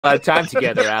lot of time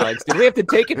together, Alex, and we have to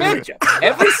take advantage of it.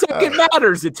 Every second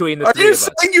matters between the three Are you of us.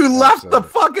 saying you left the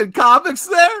fucking comics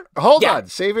there? Hold on.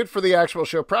 Save it for the actual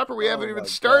show proper. We haven't even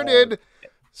started. God.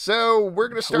 So we're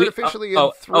going to start officially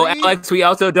in 3. Oh, Alex, we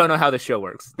also don't know how the show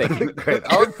works. Thank you. Great.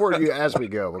 I'll inform you as we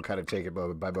go. We'll kind of take it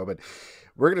moment by moment.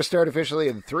 We're going to start officially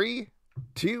in 3,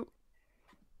 2.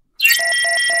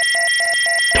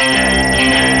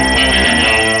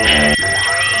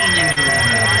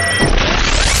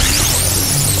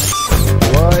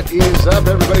 What is up,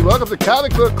 everybody? Welcome to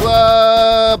Comic Book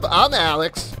Club. I'm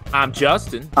Alex. I'm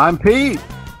Justin. I'm Pete.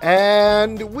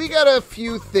 And we got a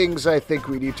few things I think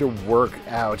we need to work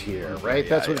out here, right?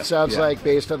 That's what it sounds like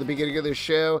based on the beginning of this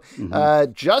show.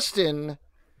 Justin,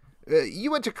 you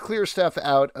went to clear stuff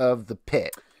out of the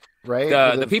pit, right?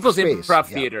 The People's Improv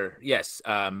Theater. Yes.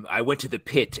 I went to the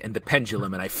pit and the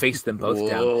pendulum and I faced them both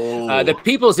down. The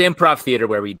People's Improv Theater,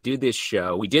 where we did this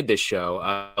show,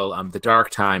 The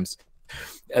Dark Times.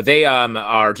 They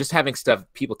are just having stuff.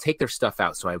 People take their stuff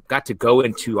out. So I got to go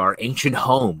into our ancient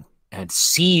home and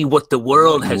see what the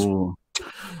world has.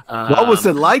 What was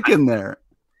it like in there?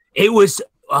 It was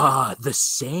the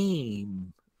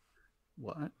same.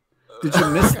 What? Did you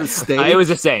miss the stage? It was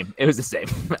the same. It was the same.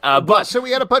 But so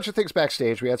we had a bunch of things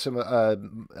backstage. We had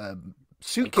some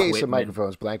suitcase of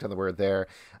microphones, blanked on the word there.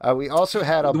 We also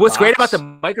had a What's great about the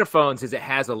microphones is it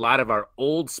has a lot of our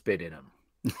old spit in them.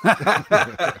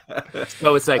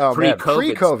 So it's like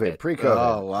pre-COVID.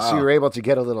 Oh, wow. So you were able to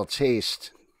get a little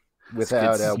taste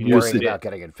without worrying about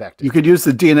getting infected. You could use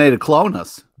the DNA to clone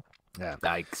us. Yeah,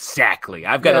 exactly.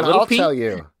 I've got a little. I'll tell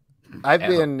you,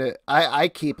 I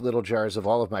keep little jars of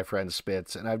all of my friends'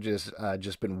 spits, and I've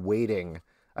just been waiting.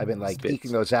 I've been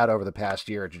eking those out over the past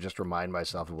year to just remind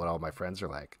myself of what all my friends are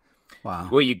like. Wow.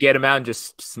 Well, you get them out and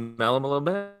just smell them a little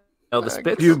bit. Smell the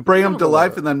spits. You bring them to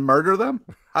life and then murder them.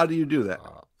 How do you do that?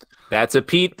 That's a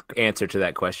Pete answer to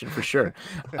that question for sure.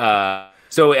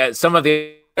 So some of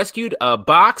the rescued a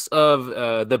box of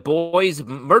the boys'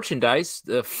 merchandise,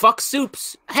 the Fuck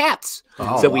Soups hats.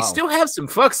 We still have some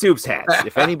Fuck Soups hats.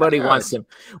 If anybody wants them,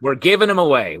 we're giving them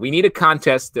away. We need a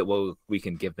contest that we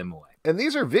can give them away. And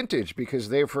these are vintage because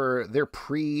they're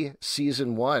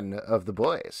pre-season 1 of The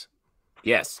Boys.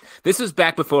 Yes, this was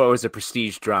back before it was a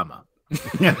prestige drama.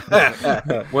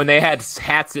 When they had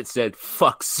hats that said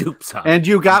 "Fuck Soups" on. And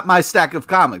you got my stack of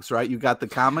comics, right? You got the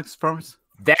comics from us.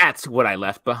 That's what I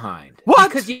left behind. What?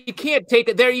 Because you can't take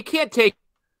it there. You can't take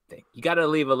it. You got to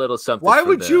leave a little something. Why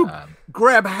would you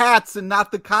grab hats and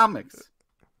not the comics?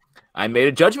 I made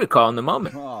a judgment call in the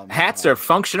moment. Oh, no. Hats are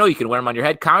functional. You can wear them on your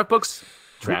head. Comic books,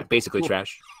 basically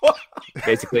trash.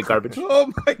 Basically garbage. Oh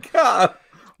my God.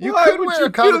 You could wear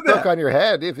a comic book on your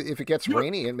head if it gets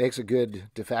rainy. It makes a good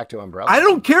de facto umbrella. I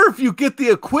don't care if you get the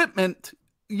equipment.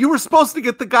 You were supposed to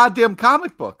get the goddamn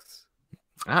comic books.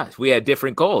 We had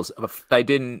different goals. If I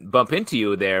didn't bump into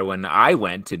you there when I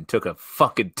went and took a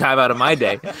fucking time out of my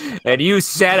day, and you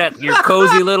sat at your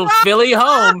cozy little Philly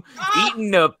home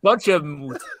eating a bunch of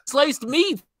sliced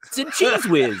meats and cheese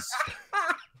whiz.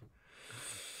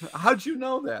 How'd you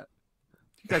know that?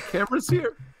 You got cameras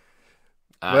here?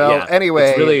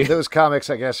 Anyway, those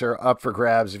comics, I guess, are up for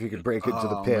grabs if you could break into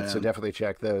the pit, so definitely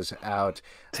check those out.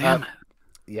 Damn it.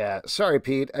 Yeah, sorry,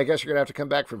 Pete. I guess you're going to have to come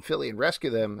back from Philly and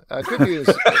rescue them. Good news.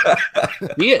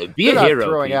 Be a You're hero. Not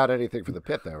throwing Pete. out anything for the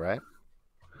pit, though, right?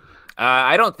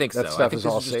 I don't think so. Stuff I think is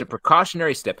this all is just safe. a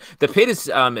precautionary step. The pit is.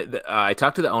 I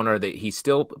talked to the owner that he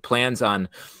still plans on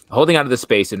holding on to the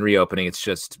space and reopening. It's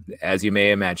just, as you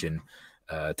may imagine,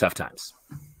 tough times.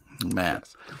 Man,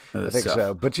 I think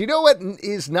so. But you know what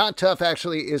is not tough,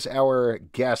 actually, is our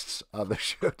guests on the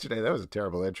show today. That was a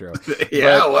terrible intro.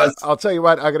 Yeah, it was. I'll tell you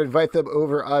what, I'm going to invite them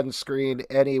over on screen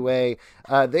anyway.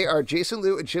 They are Jason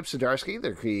Loo and Chip Zdarsky.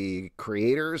 They're the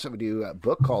creators of a new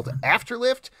book called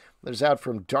Afterlift. That is out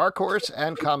from Dark Horse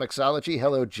and ComiXology.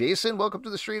 Hello, Jason. Welcome to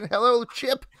the stream. Hello,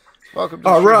 Chip. Welcome to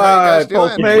the stream. How you guys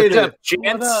doing? What's up,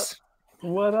 gents?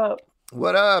 What up?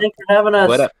 What up? Thanks for having us.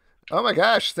 What up? Oh my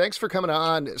gosh, thanks for coming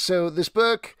on. So this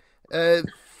book, was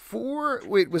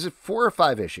it 4 or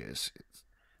 5 issues?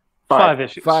 5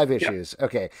 issues. 5 issues. Yeah.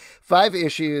 Okay. 5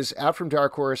 issues out from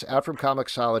Dark Horse, out from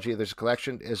ComiXology. There's a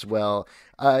collection as well.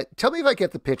 Tell me if I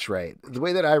get the pitch right. The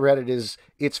way that I read it is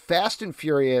it's Fast and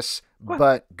Furious,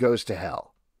 but goes to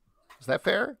hell. Is that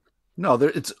fair? No,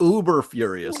 it's Uber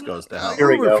Furious goes to hell.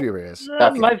 Uber Furious.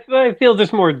 I feel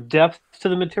there's more depth to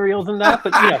the material than that,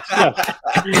 but yes.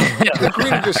 Agree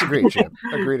to disagree, Chip.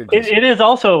 Agree to disagree. It is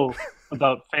also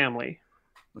about family.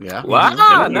 Yeah.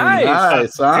 Wow,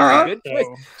 nice. Very good choice.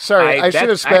 Sorry, I should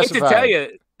have specified. I hate to tell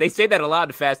you, they say that a lot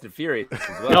in Fast and Furious as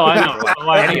well. No, I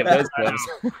know. Any of those films.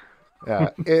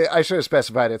 I should have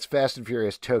specified it's Fast and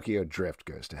Furious Tokyo Drift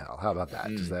Goes to Hell. How about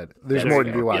that? There's more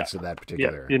nuance in that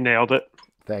particular. Yeah, you nailed it.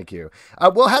 Thank you.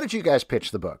 Well, how did you guys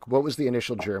pitch the book? What was the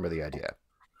initial germ of the idea?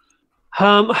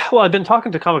 Well, I've been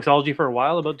talking to ComiXology for a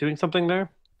while about doing something there.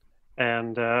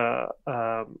 And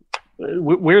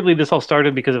weirdly, this all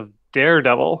started because of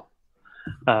Daredevil,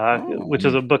 which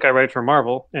is a book I write for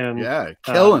Marvel. And yeah,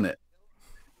 killing it.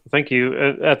 Thank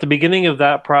you. At the beginning of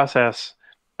that process,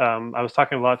 I was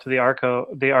talking a lot to the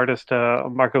artist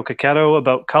Marco Cacchetto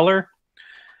about color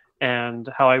and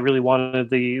how I really wanted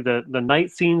the night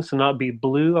scenes to not be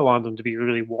blue. I wanted them to be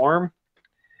really warm.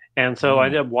 And so I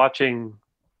ended up watching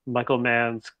Michael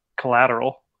Mann's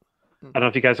Collateral. I don't know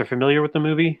if you guys are familiar with the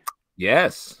movie.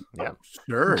 Yes. Yeah.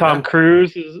 Sure. Tom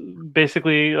Cruise is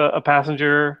basically a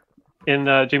passenger in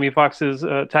Jamie Foxx's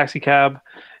taxi cab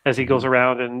as he goes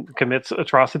around and commits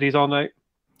atrocities all night.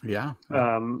 Yeah.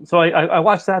 So I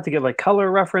watched that to get like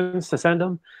color reference to send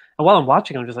him. And while I'm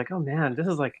watching, I'm just like, oh man, this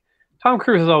is like Tom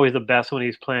Cruise is always the best when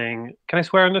he's playing. Can I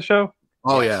swear on the show?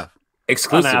 Oh yeah.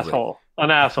 Exclusively. An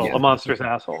asshole, a monstrous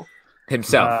asshole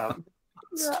himself.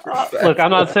 Look,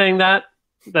 I'm not saying that.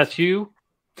 That's you.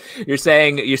 You're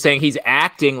saying he's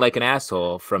acting like an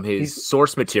asshole from his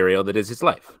source material that is his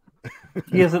life.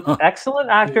 He is an excellent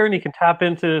actor, and he can tap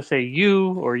into say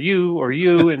you or you or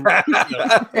you and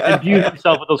imbue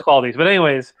himself with those qualities. But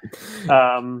anyways,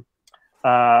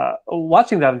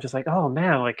 watching that, I'm just like, oh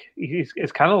man, like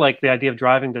it's kind of like the idea of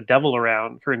driving the devil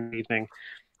around for an evening,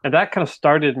 and that kind of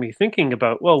started me thinking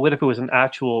about, well, what if it was an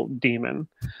actual demon?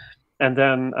 And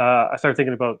then I started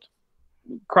thinking about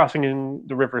crossing in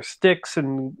the river Styx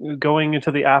and going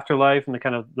into the afterlife and the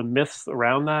kind of the myths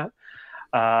around that,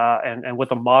 and what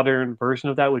the modern version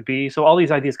of that would be. So all these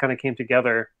ideas kind of came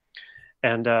together,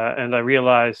 and I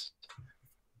realized,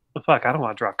 well, fuck, I don't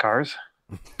want to draw cars.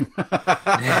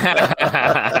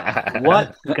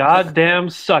 What goddamn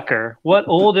sucker! What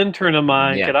old intern of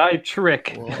mine could I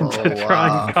trick into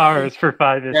drawing cars for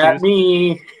 5 issues? Not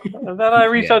me. And then I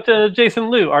reached out to Jason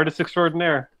Loo, artist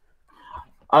extraordinaire.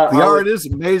 The art is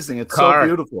amazing. It's so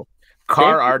beautiful.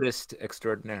 Car artist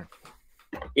extraordinaire.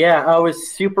 Yeah, I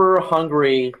was super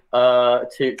hungry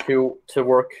to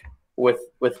work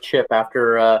with Chip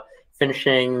after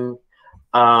finishing.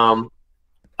 I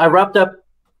wrapped up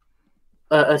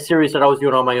a series that I was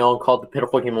doing on my own called The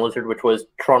Pitiful Human Lizard, which was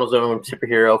Toronto's own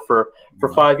superhero for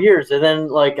 5 years, and then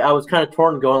like I was kind of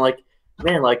torn, going like,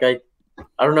 man, like I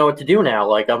don't know what to do now.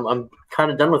 Like I'm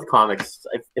kind of done with comics.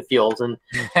 It feels, and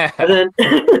then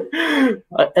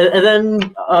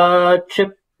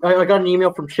Chip, I got an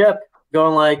email from Chip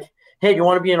going like, hey, do you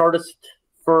want to be an artist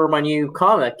for my new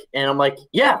comic? And I'm like,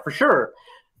 yeah, for sure.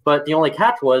 But the only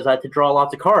catch was I had to draw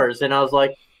lots of cars, and I was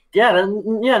like, yeah,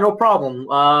 no problem.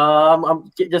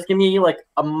 Just give me like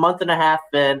a month and a half,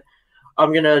 and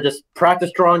I'm gonna just practice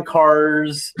drawing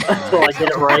cars until I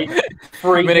get it right.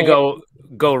 I'm gonna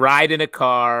go ride in a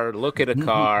car, look at a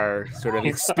car, sort of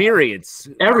experience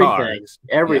everything.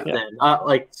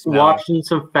 Yeah. Watching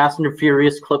some Fast and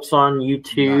Furious clips on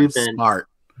YouTube, and smart.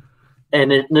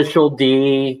 And Initial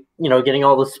D, getting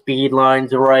all the speed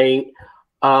lines right.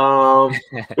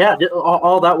 Yeah,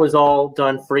 all that was all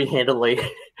done free-handedly.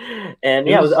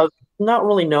 And I was not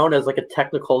really known as like a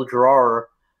technical drawer.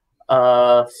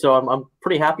 So I'm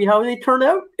pretty happy how they turned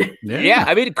out. Yeah,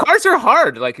 I mean, cars are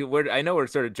hard. Like I know we're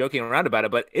sort of joking around about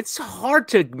it, but it's hard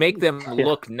to make them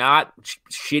look not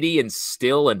shitty and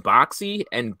still and boxy,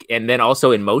 and then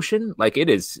also in motion. Like it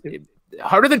is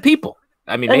harder than people.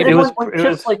 I mean, maybe it was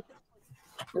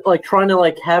like trying to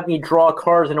like have me draw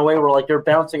cars in a way where like they're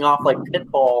bouncing off like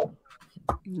pitball.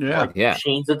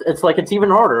 Machines. It's like it's even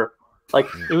harder. Like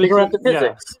figure out the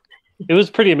physics. It was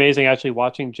pretty amazing actually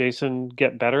watching Jason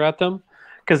get better at them,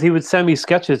 because he would send me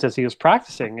sketches as he was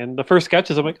practicing, and the first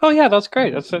sketches I'm like, oh yeah, that's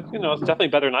great. That's it's definitely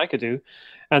better than I could do.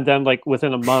 And then like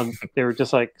within a month they were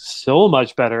just like so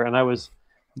much better, and I was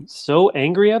so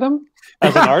angry at him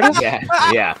as an artist. Yeah.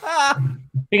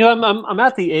 Because I'm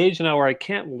at the age now where I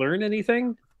can't learn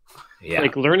anything. Yeah.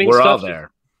 Like learning We're stuff. all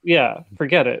there. Yeah,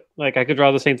 forget it. Like I could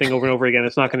draw the same thing over and over again.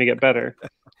 It's not going to get better.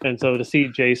 And so to see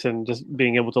Jason just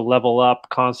being able to level up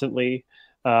constantly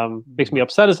makes me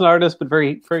upset as an artist, but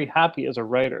very, very happy as a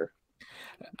writer.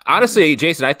 Honestly,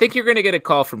 Jason, I think you're going to get a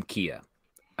call from Kia.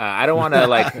 I don't want to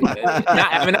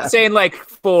I'm not saying like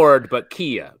Ford, but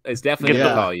Kia is definitely going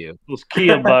to call you. Those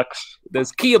Kia bucks.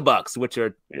 Those Kia bucks, which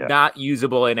are not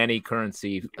usable in any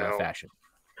currency fashion.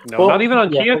 No, not even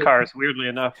on Kia cars, weirdly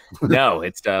enough. No,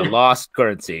 it's lost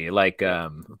currency, like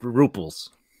ruples.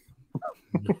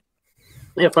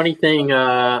 Yeah, funny thing,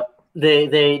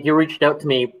 they reached out to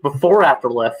me before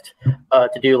Afterlift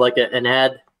to do like an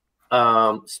ad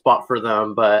spot for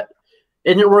them, but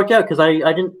it didn't work out because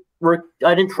I didn't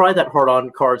try that hard on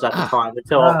cards at the time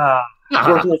until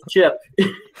working with Chip.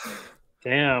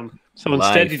 Damn. So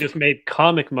instead, you just made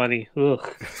comic money.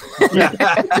 Ugh. So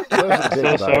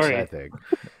sorry. I think.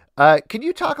 Can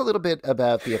you talk a little bit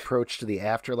about the approach to the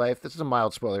afterlife? This is a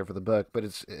mild spoiler for the book, but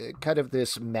it's kind of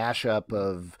this mashup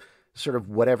of sort of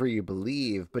whatever you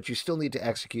believe, but you still need to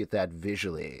execute that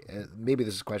visually. Maybe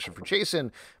this is a question for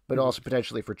Jason, but also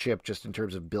potentially for Chip, just in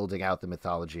terms of building out the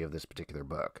mythology of this particular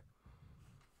book.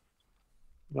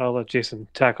 I'll let Jason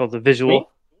tackle the visual. Me?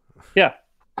 Yeah.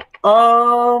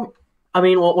 I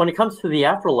mean, when it comes to the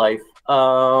afterlife,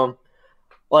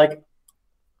 like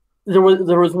there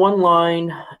was one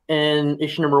line in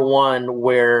issue number 1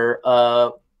 where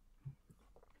Dumu,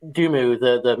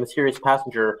 the mysterious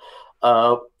passenger,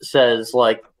 says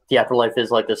like the afterlife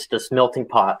is like this melting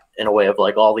pot in a way of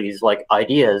like all these like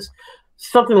ideas,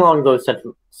 something along those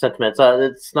sentiments.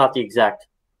 It's not the exact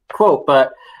quote,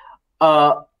 but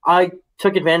I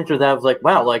took advantage of that. I was like,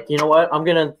 wow, like, you know what? I'm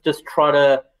gonna just try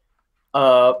to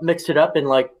mix it up and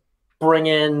like bring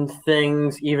in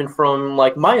things even from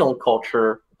like my own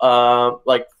culture,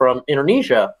 like from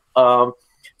Indonesia.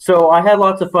 So I had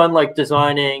lots of fun like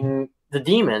designing the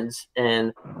demons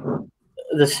in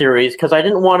the series because I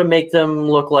didn't want to make them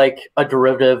look like a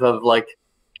derivative of like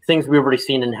things we've already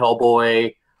seen in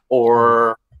Hellboy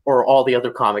or all the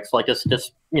other comics, like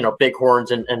just you know, big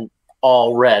horns and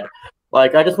all red.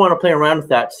 Like I just want to play around with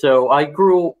that. So I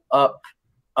grew up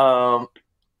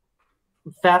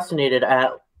fascinated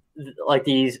at like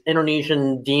these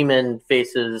Indonesian demon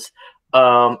faces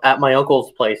at my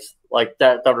uncle's place, like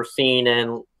that were seen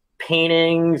in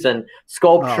paintings and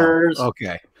sculptures. Oh,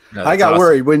 okay. No, I got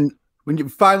worried when you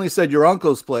finally said your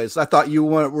uncle's place. I thought you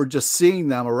were just seeing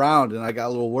them around, and I got a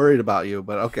little worried about you.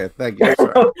 But okay, thank you.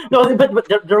 No, but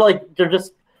they're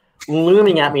just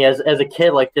looming at me as a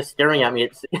kid, like just staring at me.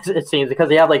 It seems because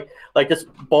they have like just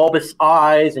bulbous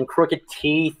eyes and crooked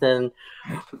teeth, and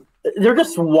they're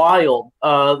just wild.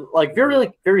 Like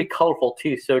very very colorful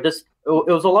too. So just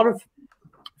it was a lot of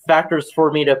factors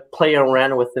for me to play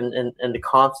around with and the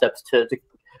concepts to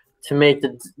make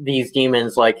these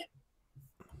demons like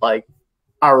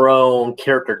our own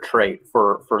character trait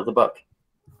for the book.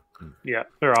 Yeah,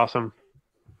 they're awesome.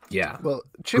 Yeah. Well,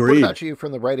 Chip, what about you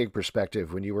from the writing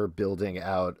perspective when you were building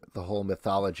out the whole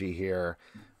mythology here?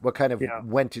 What kind of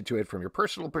went into it from your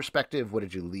personal perspective? What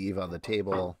did you leave on the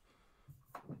table?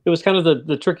 It was kind of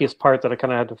the trickiest part that I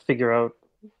kind of had to figure out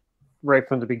right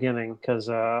from the beginning because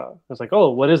I was like,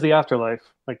 oh, what is the afterlife?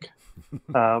 Like,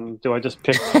 do I just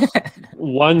pick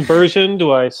one version?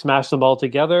 Do I smash them all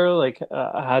together? Like,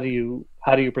 how do you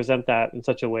present that in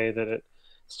such a way that it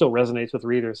still resonates with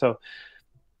readers? So,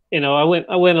 you know, I went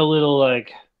a little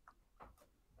like,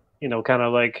 you know, kind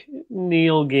of like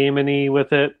Neil Gaiman-y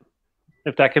with it,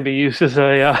 if that can be used as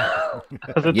a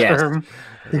term.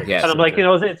 Yes. And I'm like, you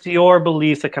know, it's your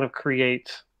beliefs that kind of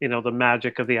create, you know, the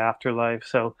magic of the afterlife.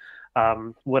 So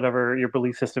whatever your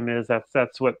belief system is,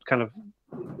 that's what kind of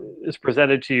is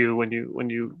presented to you when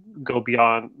you go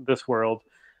beyond this world.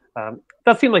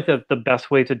 That seemed like the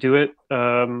best way to do it.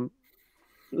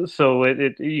 So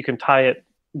you can tie it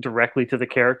directly to the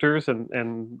characters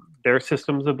and their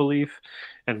systems of belief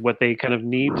and what they kind of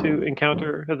need to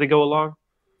encounter as they go along.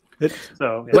 What's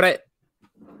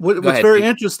very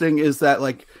interesting is that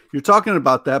like you're talking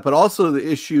about that, but also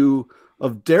the issue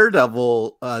of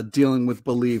Daredevil dealing with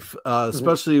belief,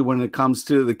 especially when it comes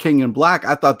to the King in Black.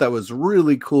 I thought that was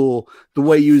really cool the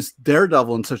way you used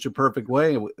Daredevil in such a perfect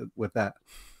way with that.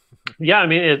 Yeah, I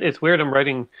mean it's weird. I'm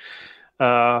writing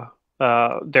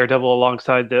Daredevil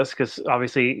alongside this because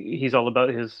obviously he's all about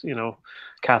his, you know,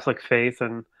 Catholic faith,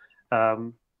 and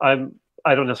I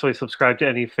don't necessarily subscribe to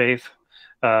any faith.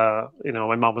 You know,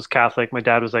 my mom was Catholic, my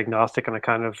dad was agnostic, and I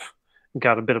kind of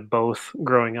got a bit of both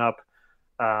growing up.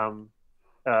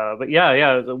 But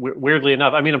weirdly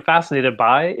enough, I mean, I'm fascinated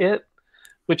by it,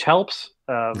 which helps.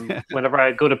 Whenever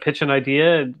I go to pitch an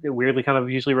idea, it weirdly kind of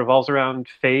usually revolves around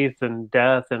faith and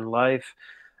death and life.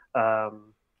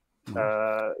 I'm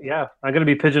going to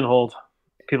be pigeonholed.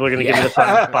 People are going to give me the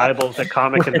sign of Bibles at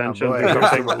comic conventions or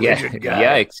something.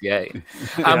 Yikes!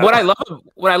 What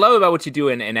I love about what you do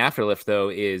in Afterlift, though,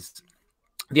 is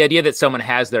the idea that someone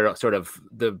has their sort of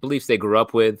the beliefs they grew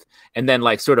up with, and then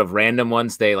like sort of random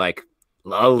ones they like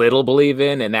a little believe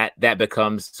in, and that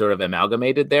becomes sort of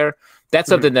amalgamated there. That's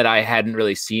something that I hadn't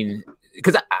really seen,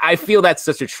 because I feel that's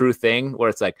such a true thing where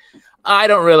it's like, I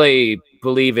don't really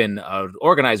believe in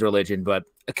organized religion, but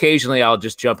occasionally I'll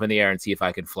just jump in the air and see if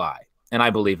I can fly. And I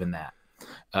believe in that.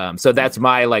 So that's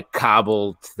my like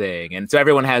cobbled thing. And so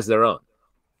everyone has their own.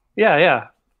 Yeah.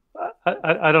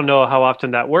 I don't know how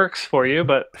often that works for you,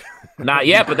 but not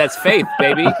yet. But that's faith,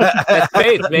 baby. That's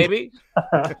faith, baby.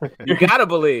 You gotta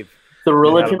believe. The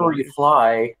religion where you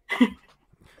fly.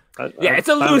 Yeah, it's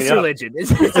a loose religion.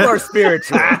 It's more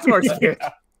spiritual. It's more spiritual.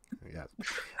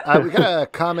 We got a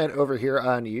comment over here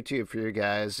on YouTube for you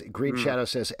guys. Green Shadow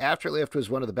says, Afterlift was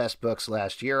one of the best books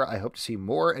last year. I hope to see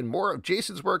more and more of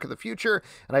Jason's work in the future,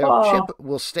 and I hope Chip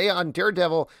will stay on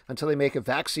Daredevil until they make a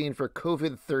vaccine for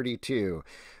COVID-32.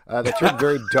 That turned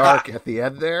very dark at the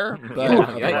end there, but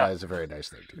otherwise a very nice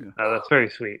thing too. That's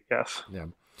very sweet, yes. Yeah.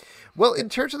 Well, in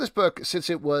terms of this book, since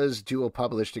it was dual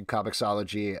published in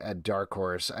ComiXology and Dark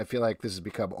Horse, I feel like this has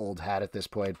become old hat at this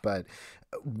point, but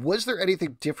was there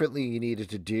anything differently you needed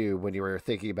to do when you were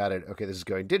thinking about it? Okay, this is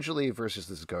going digitally versus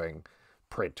this is going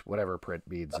print, whatever print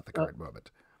means at the current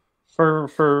moment.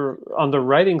 For on the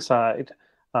writing side,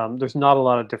 there's not a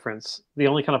lot of difference. The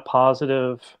only kind of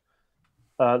positive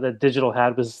that digital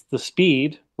had was the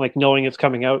speed, like knowing it's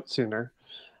coming out sooner.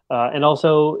 And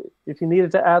also, if you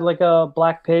needed to add like a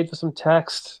black page with some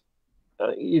text,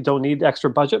 you don't need extra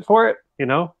budget for it. You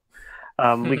know,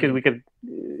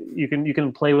 you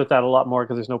can play with that a lot more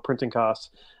because there's no printing costs.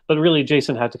 But really,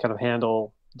 Jason had to kind of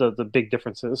handle the big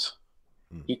differences.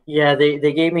 Yeah,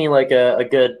 they gave me like a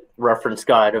good reference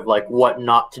guide of like what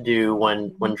not to do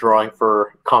when drawing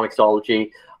for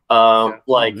ComiXology.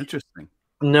 Like interesting.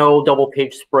 No double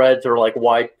page spreads or like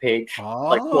wide page,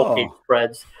 like full page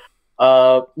spreads.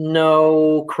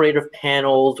 No creative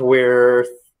panels where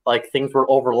like things were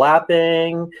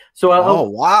overlapping. So I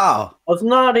was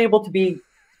not able to be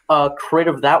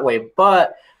creative that way,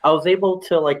 but I was able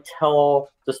to like tell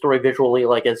the story visually,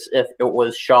 like as if it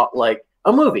was shot like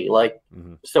a movie, like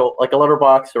so like a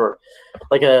letterbox or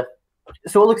like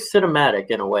so it looks cinematic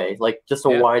in a way, like just a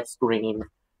widescreen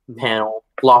panel,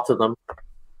 lots of them.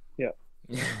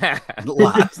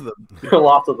 Lots of them.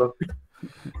 Lots of them.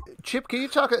 Chip, can you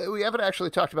talk? We haven't actually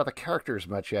talked about the characters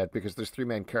much yet because there's three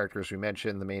main characters. We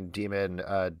mentioned the main demon,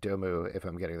 Domu, if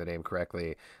I'm getting the name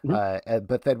correctly.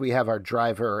 But then we have our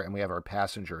driver and we have our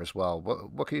passenger as well.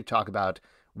 What can you talk about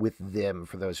with them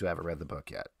for those who haven't read the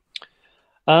book yet?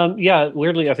 Yeah,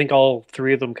 weirdly, I think all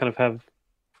three of them kind of have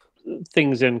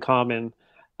things in common.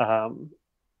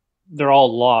 They're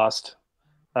all lost.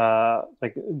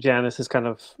 Like Janice is kind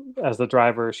of, as the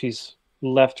driver, she's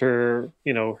left her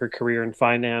career in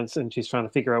finance and she's trying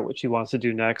to figure out what she wants to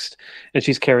do next, and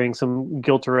she's carrying some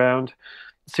guilt around.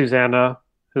 Susanna,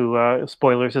 who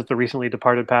spoilers, is the recently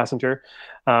departed passenger,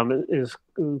 is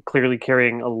clearly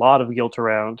carrying a lot of guilt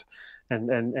around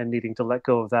and needing to let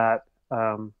go of that.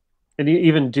 And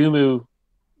even Dumu,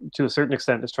 to a certain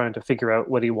extent, is trying to figure out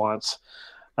what he wants,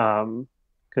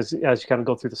 because as you kind of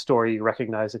go through the story, you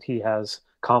recognize that he has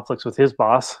conflicts with his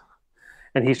boss,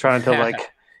 and he's trying to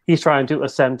he's trying to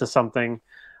ascend to something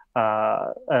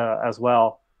as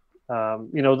well.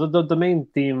 The main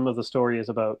theme of the story is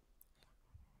about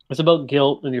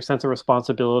guilt and your sense of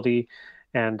responsibility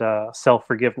and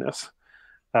self-forgiveness,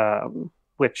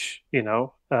 which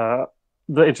the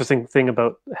interesting thing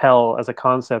about hell as a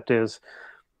concept is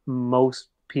most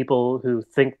people who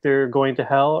think they're going to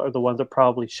hell are the ones that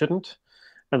probably shouldn't,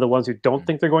 and the ones who don't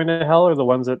think they're going to hell are the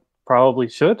ones that probably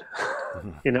should.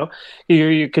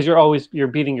 Because you're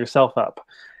beating yourself up,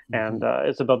 and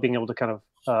it's about being able to kind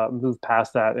of move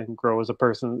past that and grow as a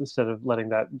person instead of letting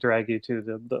that drag you to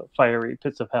the fiery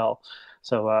pits of hell.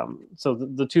 So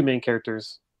the two main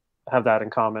characters have that in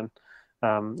common,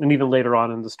 and even later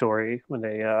on in the story when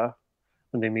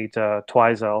they meet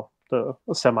Twizel, the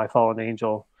semi-fallen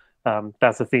angel,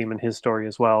 that's a theme in his story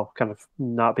as well, kind of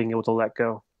not being able to let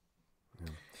go.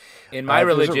 In my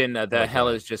religion, the hell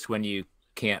is just when you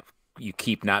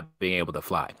keep not being able to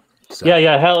fly. So.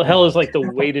 Yeah. Hell is like the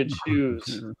weighted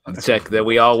shoes. Check that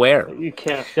we all wear. You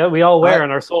can't. Yeah, we all wear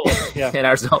in our souls. Yeah, in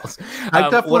our souls. I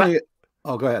definitely.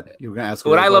 Go ahead. You were going to ask.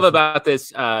 What I love about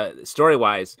this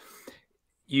story-wise,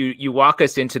 you walk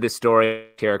us into the story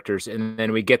characters, and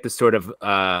then we get the sort of.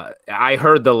 I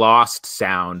heard the Lost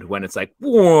sound when it's like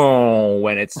whoa,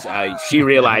 when it's she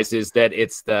realizes that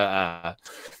it's the.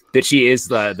 That she is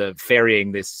the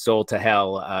ferrying this soul to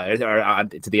hell or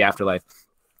to the afterlife.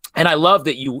 And I love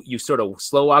that you sort of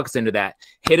slow walk us into that,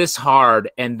 hit us hard,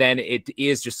 and then it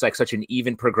is just like such an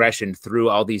even progression through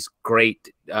all these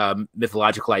great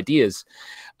mythological ideas.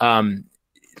 Can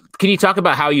you talk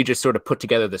about how you just sort of put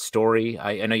together the story?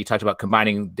 I know you talked about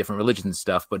combining different religions and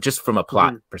stuff, but just from a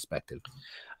plot perspective.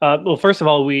 Well, first of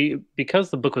all,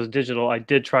 because the book was digital, I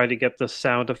did try to get the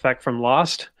sound effect from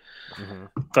Lost.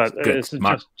 But it's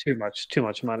just too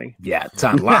much money. Yeah, it's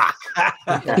on lock.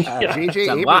 J.J.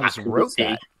 Abrams wrote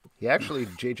that. He actually,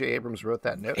 J.J. Abrams wrote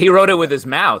that note. He wrote it with his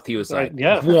mouth. He was like,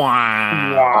 yeah.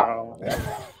 wow.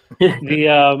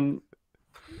 The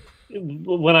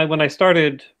when I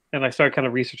started kind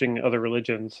of researching other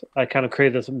religions, I kind of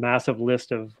created this massive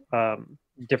list of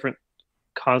different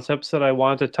concepts that I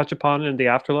wanted to touch upon in the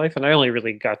afterlife, and I only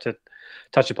really got to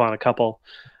touch upon a couple,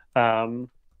 because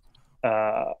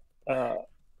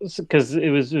it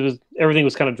was everything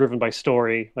was kind of driven by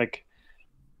story. Like,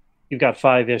 you've got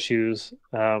 5 issues.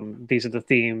 These are the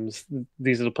themes.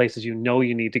 These are the places you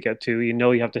need to get to.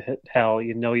 You have to hit hell.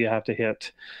 You have to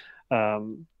hit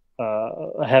heaven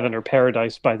or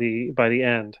paradise by the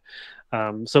end.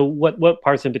 So what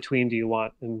parts in between do you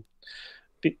want? And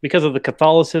because of the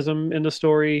Catholicism in the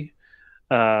story,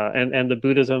 and the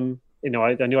Buddhism, I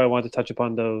knew I wanted to touch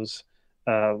upon those.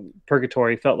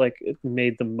 Purgatory felt like it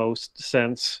made the most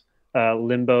sense.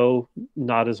 Limbo,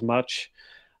 not as much.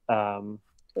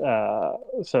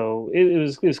 So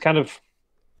it was kind of,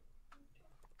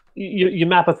 you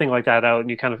map a thing like that out, and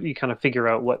you kind of figure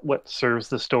out what serves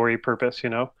the story purpose.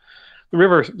 The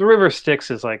river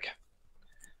Styx is like,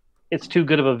 it's too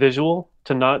good of a visual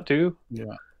to not do.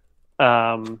 Yeah.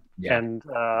 And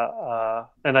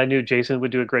I knew Jason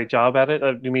would do a great job at it.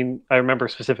 I remember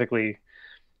specifically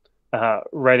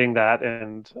writing that,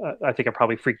 and I think I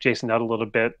probably freaked Jason out a little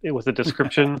bit. It was a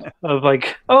description of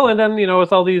like, oh, and then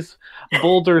it's all these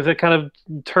boulders that kind of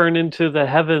turn into the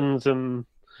heavens, and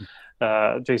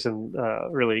Jason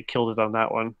really killed it on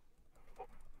that one.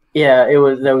 Yeah,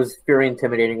 that was very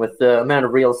intimidating. With the amount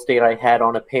of real estate I had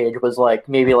on a page was like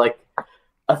maybe like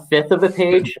a fifth of a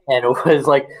page, and it was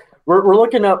like we're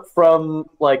looking up from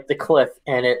like the cliff,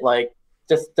 and it like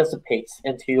just dissipates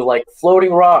into like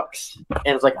floating rocks,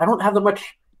 and it's like I don't have that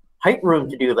much height room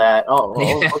to do that. I'll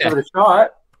give it a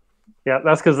shot. Yeah,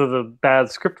 that's because of the bad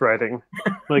script writing.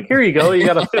 Like, here you go, you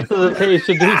got a fifth of the page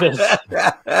to do this.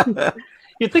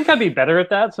 You'd think I'd be better at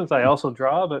that since I also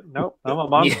draw, but nope, I'm a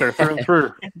monster through and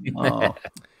through. Oh.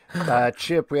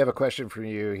 Chip, we have a question for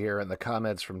you here in the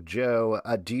comments from Joe.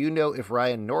 Do you know if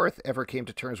Ryan North ever came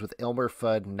to terms with Elmer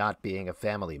Fudd not being a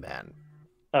family man?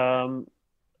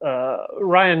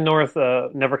 Ryan North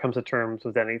never comes to terms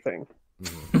with anything.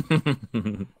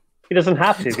 Mm-hmm. He doesn't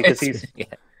have to, because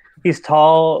he's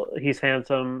tall, he's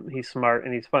handsome, he's smart,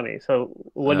 and he's funny. So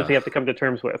what does he have to come to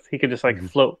terms with? He could just like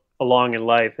float along in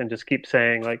life and just keep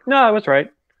saying like, no, I was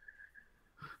right.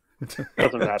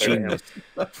 Doesn't matter to him.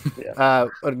 Yeah.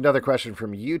 Another question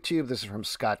from YouTube. This is from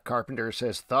Scott Carpenter.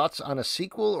 Says, thoughts on a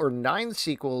sequel or 9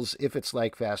 sequels if it's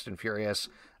like Fast and Furious?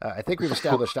 I think we've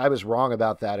established I was wrong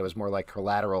about that. It was more like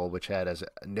Collateral, which had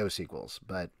no sequels.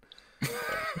 But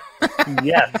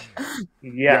yes.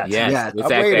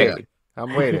 Exactly.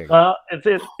 I'm waiting.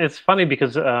 It's funny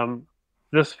because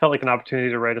this felt like an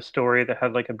opportunity to write a story that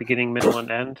had like a beginning, middle,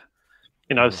 and end.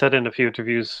 I've said in a few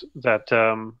interviews that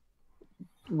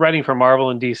writing for Marvel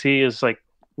and DC is like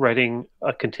writing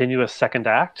a continuous second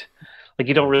act. Like,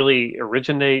 you don't really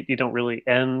originate, you don't really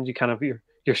end. You kind of you're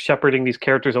shepherding these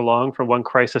characters along from one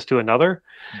crisis to another,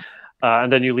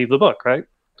 and then you leave the book, right?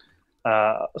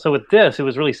 So with this, it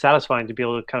was really satisfying to be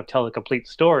able to kind of tell a complete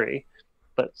story.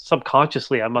 But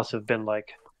subconsciously, I must have been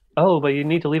like, oh, but you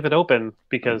need to leave it open,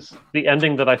 because the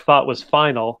ending that I thought was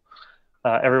final,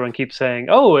 everyone keeps saying,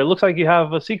 oh, it looks like you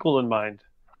have a sequel in mind,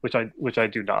 which I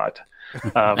do not.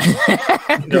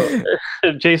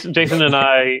 Jason and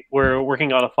I were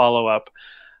working on a follow-up,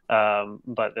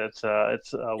 but it's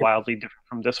wildly different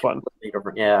from this one.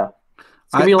 Yeah,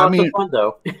 it's gonna be a lot of fun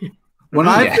though. When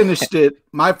I finished it,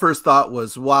 my first thought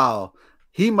was, wow,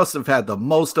 he must have had the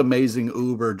most amazing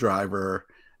Uber driver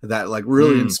that like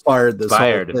really inspired this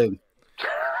whole thing.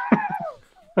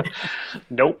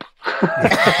 Nope.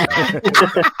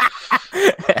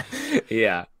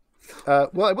 Yeah.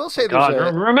 Well, I will say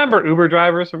remember Uber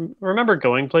drivers? Remember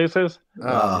going places?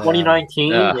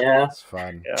 2019, yeah. It's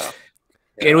fun. Yeah.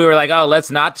 And we were like, oh, let's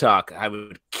not talk. I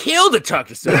would kill to talk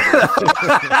to someone.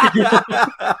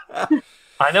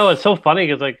 I know, it's so funny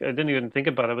because like I didn't even think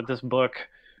about it, but this book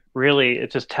really,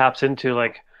 it just taps into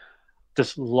like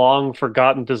this long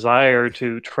forgotten desire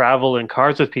to travel in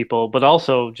cars with people, but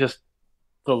also just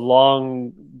the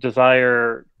long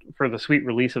desire for the sweet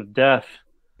release of death.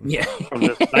 Yeah. From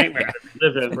this nightmare that we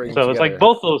live in. So it's like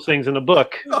both those things in a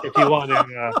book, if you want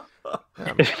to.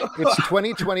 It's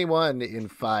 2021 in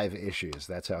 5 issues.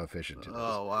 That's how efficient it is.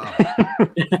 Oh, wow.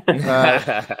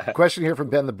 Question here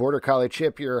from Ben the Border Collie.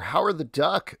 Chip, your Howard the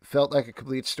Duck felt like a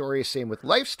complete story. Same with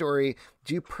Life Story.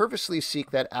 Do you purposely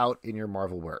seek that out in your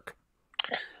Marvel work?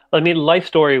 I mean, Life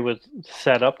Story was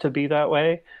set up to be that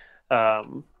way.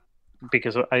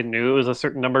 Because I knew it was a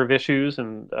certain number of issues,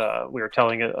 and we were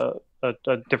telling a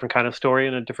a different kind of story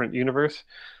in a different universe.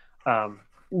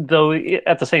 Though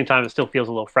at the same time, it still feels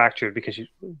a little fractured because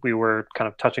we were kind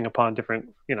of touching upon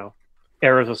different,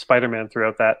 eras of Spider-Man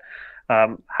throughout that.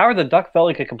 Howard the Duck felt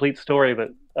like a complete story,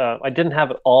 but I didn't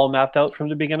have it all mapped out from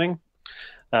the beginning.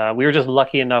 We were just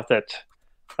lucky enough that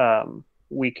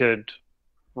we could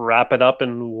wrap it up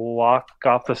and walk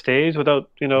off the stage without,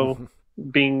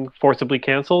 being forcibly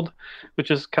canceled, which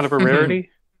is kind of a rarity.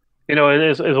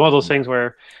 It's one of those things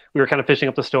where we were kind of fishing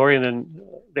up the story, and then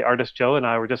the artist Joe and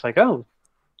I were just like, "Oh,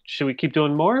 should we keep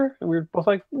doing more?" And we were both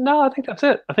like, "No, I think that's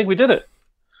it. I think we did it."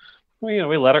 We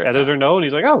let our editor know, and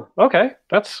he's like, "Oh, okay,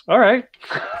 that's all right."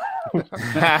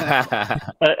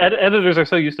 Editors are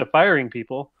so used to firing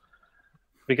people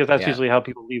because that's usually how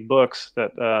people leave books.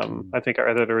 That I think our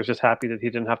editor was just happy that he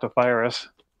didn't have to fire us.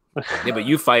 Yeah, but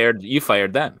you fired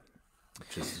them.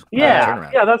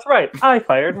 Yeah, that's right. I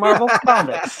fired Marvel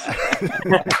Comics.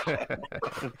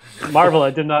 Marvel, I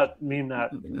did not mean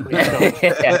that.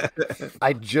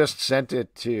 I just sent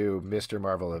it to Mr.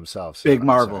 Marvel himself. So Big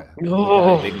Marvel.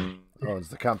 Owns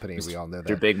the company. We all know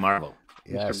that. Mr. Big Marvel.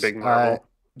 Yes. Mr. Big Marvel.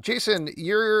 Jason,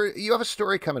 you have a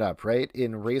story coming up, right?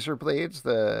 In Razor Blades,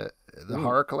 the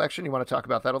horror collection. You want to talk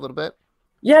about that a little bit?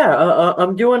 Yeah,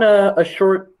 I'm doing a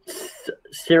short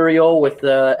serial with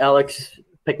Alex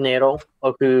Pignato,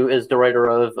 who is the writer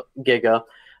of Giga.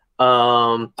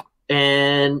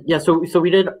 And yeah, so we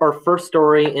did our first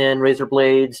story in Razor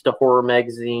Blades, the horror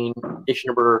magazine, issue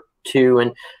number 2.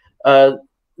 And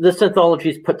this anthology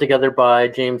is put together by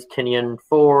James Tinian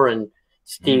IV and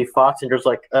Steve Fox. And there's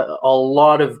like a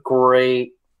lot of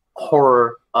great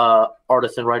horror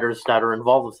artists and writers that are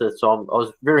involved with this. So I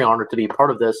was very honored to be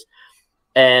part of this.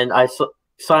 And I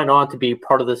signed on to be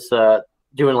part of this,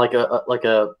 doing like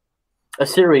a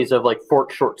series of like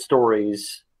 4 short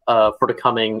stories for the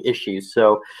coming issues.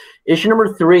 So issue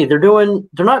number 3, they're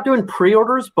not doing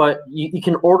pre-orders, but you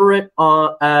can order it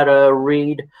at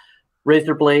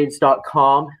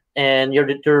razorblades.com, and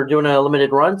they're doing a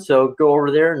limited run. So go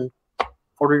over there and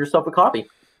order yourself a copy.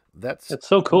 It's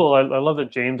so cool. I love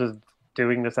that James is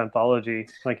doing this anthology.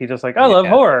 Like he's just like, I love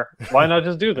horror. Why not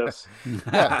just do this?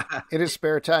 Yeah. In his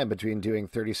spare time between doing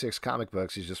 36 comic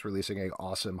books, he's just releasing an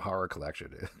awesome horror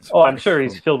collection. I'm sure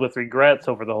he's filled with regrets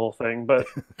over the whole thing, but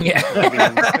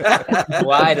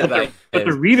Why did I? But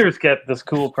the readers get this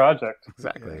cool project.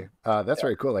 Exactly. That's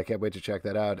very cool. I can't wait to check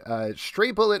that out.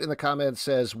 Stray Bullet in the comments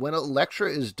says, when Elektra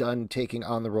is done taking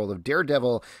on the role of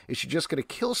Daredevil, is she just going to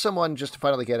kill someone just to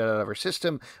finally get it out of her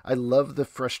system? I love the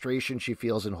frustration she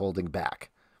feels in holding back.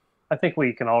 I think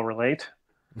we can all relate.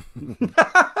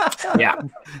 Yeah.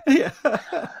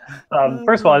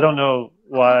 First of all, I don't know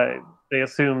why they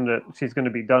assume that she's going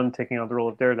to be done taking on the role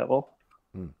of Daredevil.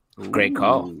 Great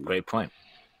call. Great point.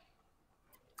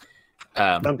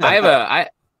 I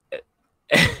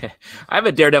have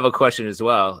a Daredevil question as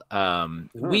well.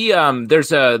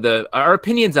 There's our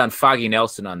opinions on Foggy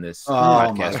Nelson on this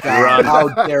podcast. My God. How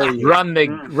dare you? Run the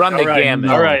gamut.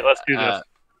 All right, let's do this.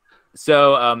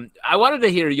 So I wanted to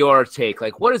hear your take.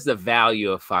 Like, what is the value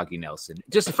of Foggy Nelson?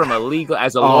 Just from a legal,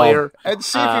 as a lawyer, and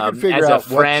see if you can figure out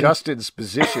what Justin's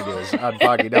position is on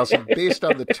Foggy Nelson based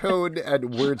on the tone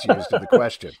and words used in the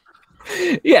question.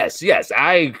 Yes.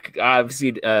 I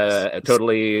obviously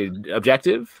totally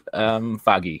objective.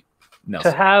 Foggy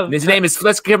Nelson. His name's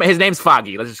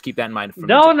Foggy. Let's just keep that in mind.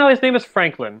 No, his name is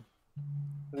Franklin.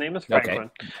 His name is Franklin.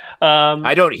 Okay.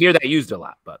 I don't hear that used a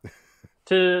lot, but.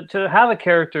 To have a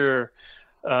character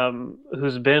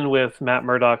who's been with Matt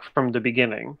Murdock from the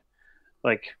beginning,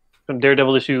 like from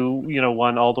Daredevil issue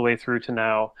 1 all the way through to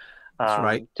now, that's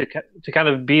right. To kind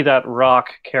of be that rock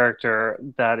character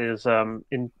that is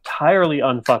entirely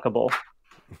unfuckable.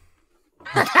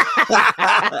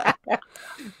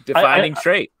 Defining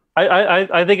trait.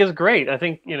 I think it's great. I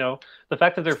think the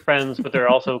fact that they're friends, but they're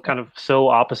also kind of so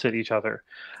opposite each other,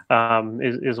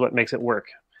 is what makes it work.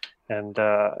 And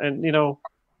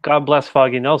God bless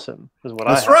Foggy Nelson is what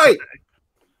That's I have right. to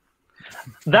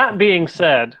say. That being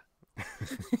said,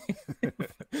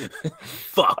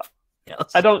 fuck.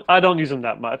 I don't use him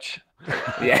that much.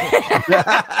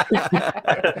 Yeah.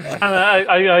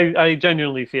 I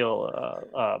genuinely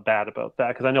feel bad about that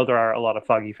because I know there are a lot of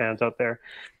Foggy fans out there.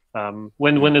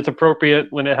 When it's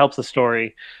appropriate, when it helps the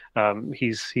story,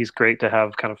 he's great to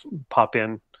have kind of pop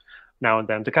in now and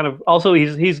then to kind of also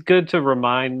he's good to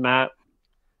remind Matt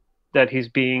that he's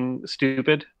being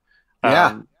stupid.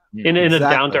 In a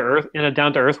down to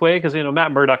earth way, because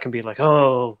Matt Murdock can be like,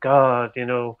 oh God,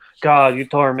 God, you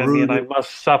torment me and I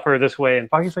must suffer this way, and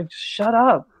Foggy's like, just shut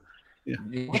up.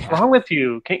 What's wrong with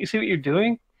you? Can't you see what you're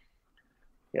doing?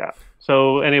 Yeah.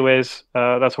 So anyways,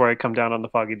 that's where I come down on the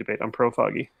Foggy debate. I'm pro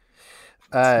Foggy.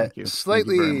 Thank you.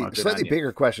 Slightly, Thank you very much. slightly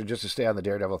bigger question, just to stay on the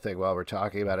Daredevil thing while we're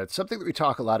talking about it. Something that we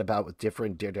talk a lot about with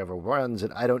different Daredevil runs,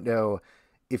 and I don't know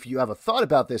if you have a thought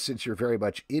about this since you're very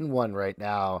much in one right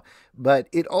now, but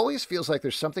it always feels like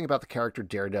there's something about the character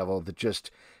Daredevil that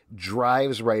just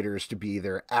drives writers to be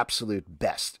their absolute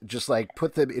best. Just like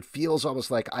put them, it feels almost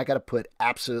like I got to put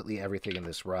absolutely everything in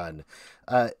this run.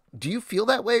 Do you feel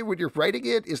that way when you're writing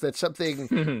it? Is that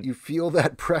something you feel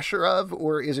that pressure of,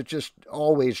 or is it just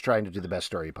always trying to do the best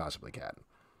story you possibly can?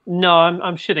 No,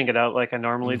 I'm shitting it out like I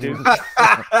normally do.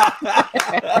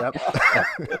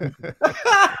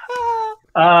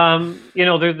 You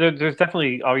know, there's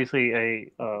definitely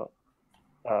obviously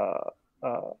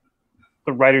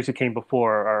the writers who came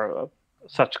before are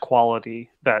such quality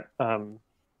that on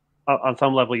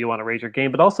some level you want to raise your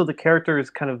game, but also the character is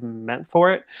kind of meant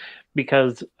for it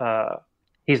because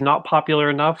he's not popular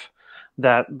enough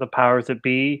that the powers that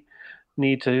be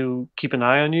need to keep an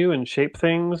eye on you and shape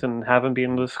things and have him be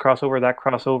in this crossover, that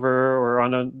crossover, or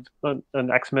on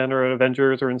an X-Men or an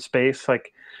Avengers or in space.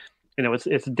 Like, you know,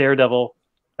 it's Daredevil.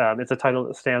 It's a title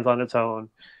that stands on its own,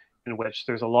 in which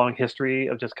there's a long history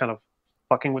of just kind of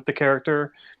fucking with the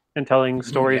character and telling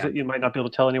stories that you might not be able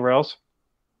to tell anywhere else.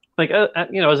 Like,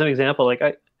 you know, as an example, like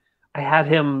I had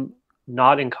him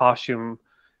not in costume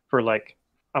for like,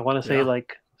 I want to say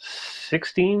like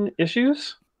 16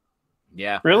 issues.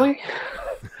 Yeah. Really?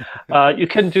 You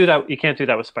couldn't do that. You can't do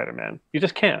that with Spider-Man. You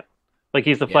just can't. Like,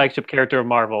 he's the flagship character of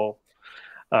Marvel.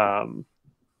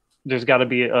 There's got to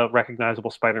be a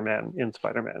recognizable Spider-Man in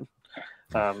Spider-Man.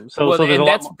 So there's a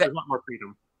lot more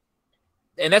freedom.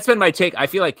 And that's been my take. I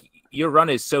feel like your run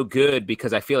is so good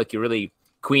because I feel like you really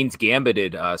Queen's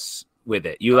Gambited us with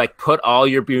it. You like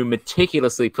you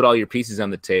meticulously put all your pieces on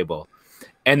the table,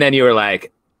 and then you were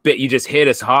like, but you just hit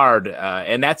us hard,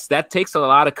 and that takes a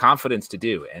lot of confidence to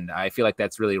do, and I feel like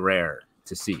that's really rare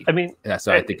to see. I mean,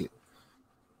 so I think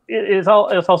it's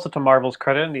also to Marvel's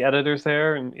credit and the editors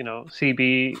there, and you know,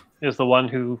 CB is the one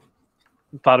who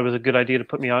thought it was a good idea to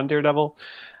put me on Daredevil,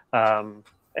 and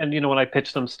you know, when I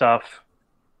pitched them stuff,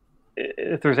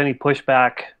 if there's any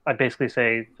pushback, I basically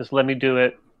say, just let me do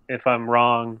it. If I'm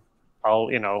wrong, I'll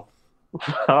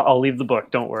leave the book.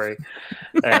 Don't worry.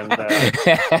 And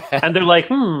they're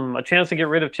like, a chance to get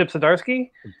rid of Chip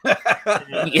Zdarsky,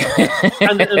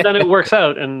 and then it works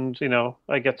out, and you know,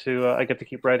 I get to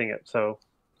keep writing it. So,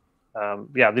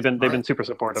 they've been super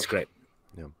supportive. That's great.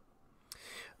 Yeah.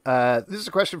 This is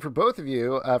a question for both of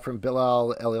you from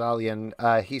Bilal El-Alian.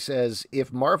 He says,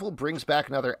 if Marvel brings back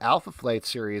another Alpha Flight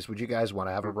series, would you guys want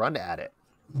to have a run at it?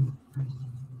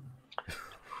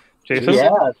 Jason?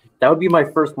 Yeah, that would be my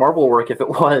first Marvel work if it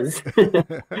was.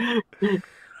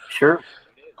 Sure.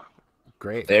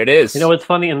 Great. There it is. You know, it's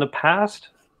funny. In the past,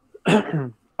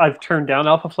 I've turned down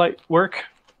Alpha Flight work.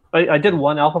 I did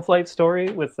one Alpha Flight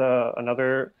story with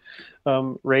another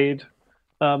raid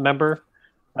member.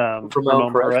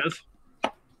 Ramon Perez.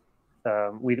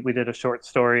 We did a short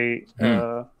story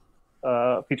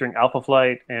featuring Alpha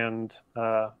Flight and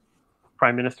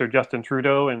Prime Minister Justin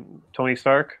Trudeau and Tony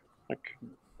Stark, like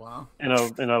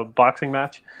in a boxing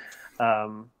match.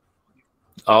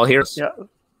 All here. Yeah.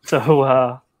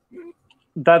 So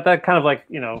that kind of like,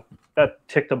 you know, that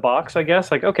ticked a box, I guess.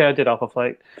 Like, okay, I did Alpha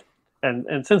Flight.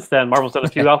 And since then, Marvel's done a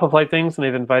few Alpha Flight things, and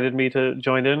they've invited me to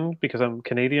join in because I'm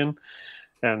Canadian.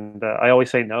 And I always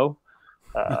say no,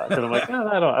 because I'm like,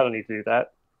 I don't need to do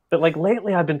that. But like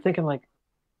lately, I've been thinking like,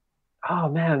 oh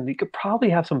man, you could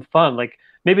probably have some fun. Like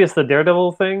maybe it's the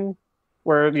Daredevil thing,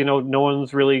 where you know no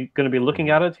one's really going to be looking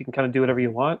at it. So you can kind of do whatever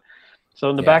you want. So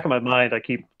in the back of my mind, I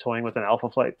keep toying with an Alpha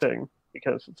Flight thing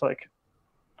because it's like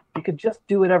you could just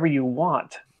do whatever you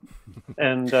want,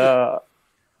 and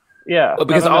yeah. Well,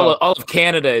 because all of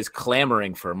Canada is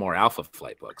clamoring for more Alpha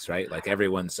Flight books, right? Like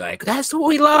everyone's like, "That's what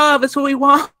we love. That's what we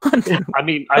want." I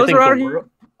mean, I think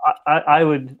I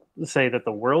would say that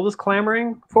the world is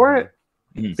clamoring for it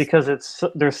because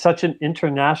there's such an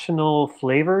international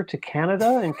flavor to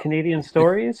Canada and Canadian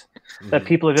stories that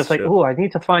people are just like, "Oh, I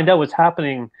need to find out what's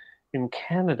happening in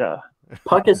Canada."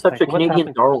 Puck is such a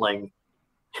Canadian darling.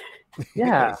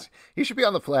 Yeah, he should be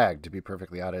on the flag, to be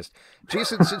perfectly honest.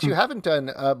 Jason, since you haven't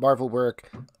done Marvel work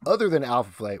other than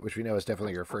Alpha Flight, which we know is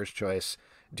definitely your first choice,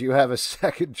 do you have a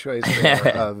second choice there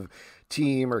of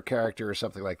team or character or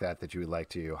something like that you would like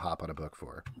to hop on a book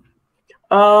for?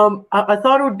 I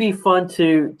thought it would be fun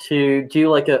to do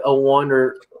like a one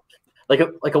or like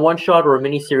a one shot or a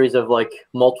mini series of like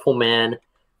multiple man,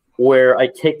 where I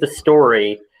take the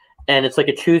story and it's like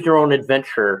a choose your own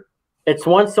adventure. It's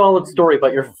one solid story,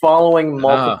 but you're following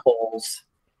multiples.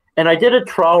 And I did a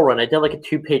trial run. I did like a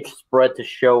 2-page spread to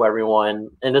show everyone.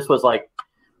 And this was like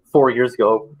 4 years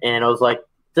ago. And I was like,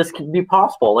 this could be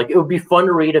possible. Like, it would be fun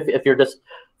to read if you're just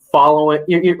following.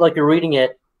 You're reading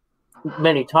it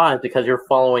many times because you're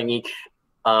following each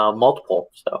multiple.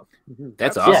 So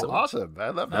that's awesome. Awesome. I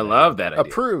love that. I love that idea.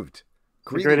 Approved.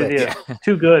 Great idea.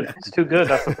 Too good. It's too good.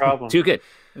 That's the problem. Too good.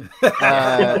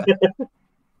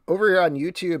 Over here on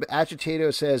YouTube,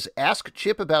 Agitato says, "Ask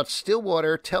Chip about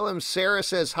Stillwater. Tell him Sarah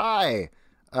says hi."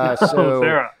 So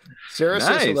Sarah Nice.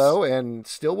 says hello, and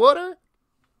Stillwater.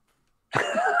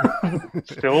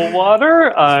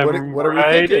 Stillwater. I'm what are we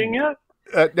writing thinking? it.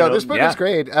 No, this book is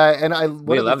great, and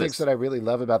one of the love things this. that I really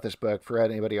love about this book, for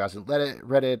anybody who hasn't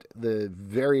read it, the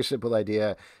very simple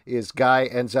idea is Guy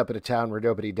ends up in a town where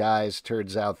nobody dies.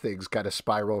 Turns out things kind of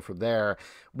spiral from there.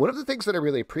 One of the things that I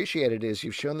really appreciated is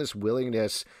you've shown this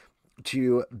willingness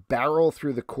to barrel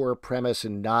through the core premise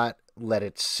and not let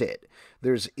it sit.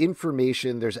 There's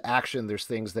information, there's action, there's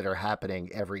things that are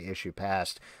happening every issue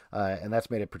past, and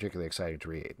that's made it particularly exciting to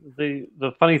read.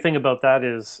 The funny thing about that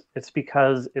is it's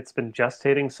because it's been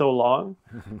gestating so long.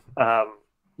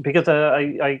 Because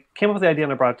I came up with the idea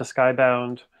and I brought it to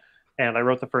Skybound, and I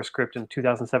wrote the first script in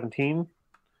 2017.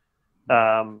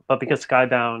 But because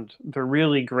Skybound, they're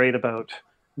really great about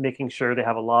making sure they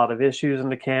have a lot of issues in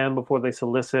the can before they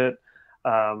solicit.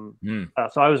 So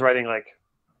I was writing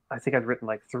I think I'd written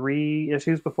 3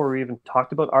 issues before we even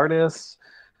talked about artists.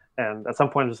 And at some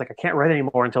point I was like, I can't write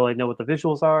anymore until I know what the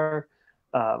visuals are.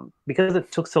 Because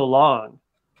it took so long,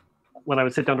 when I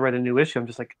would sit down to write a new issue, I'm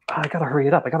just like, I gotta hurry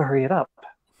it up.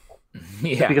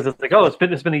 Yeah. Because it's like,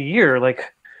 it's been a year.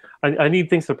 I need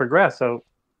things to progress. So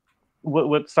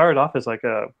what started off as a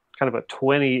kind of a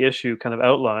 20 issue kind of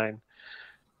outline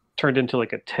turned into a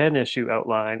 10 issue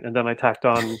outline, and then I tacked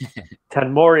on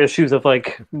 10 more issues of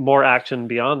more action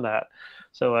beyond that.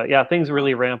 So things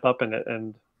really ramp up in it.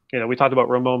 And we talked about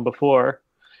Ramon before.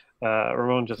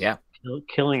 Ramon just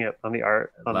killing it on the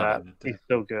art on that. He's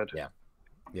so good.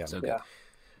 Yeah, so good.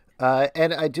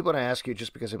 And I did want to ask you,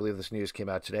 just because I believe this news came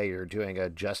out today, you're doing a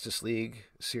Justice League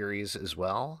series as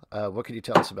well. What can you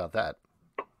tell us about that?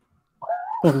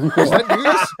 Is that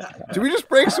news? Did we just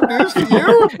break some news to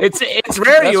you? It's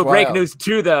rare you break wild. news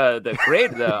to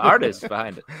the artist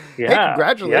behind it. Yeah. Hey,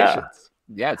 congratulations.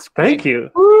 Yeah, it's great. Thank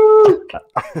you. Woo!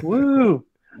 Woo!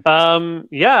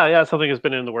 Something has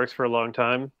been in the works for a long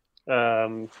time.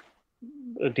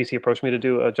 DC approached me to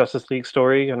do a Justice League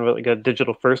story and a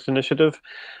digital first initiative,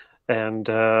 and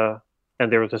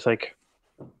they were just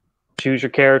choose your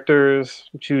characters,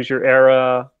 choose your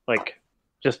era,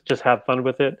 just have fun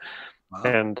with it. Wow.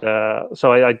 And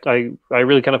so I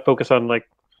really kind of focus on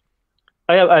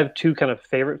I have 2 kind of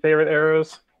favorite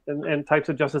eras and types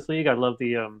of Justice League. I love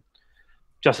the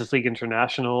Justice League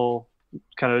International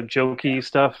kind of jokey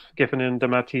stuff, Giffen and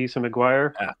DeMatteis and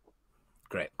McGuire. Yeah.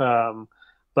 Great.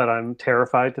 But I'm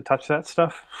terrified to touch that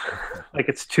stuff.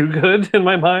 It's too good in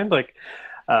my mind.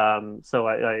 So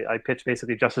I pitch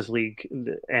basically Justice League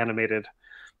animated,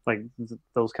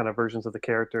 those kind of versions of the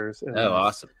characters. And,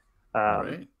 awesome.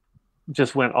 Right.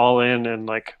 Just went all in and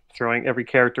throwing every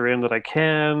character in that I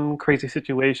can, crazy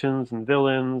situations and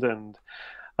villains, and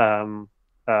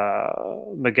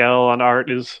Miguel on art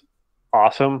is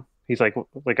awesome. He's like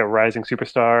a rising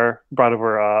superstar. Brought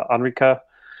over Enrica,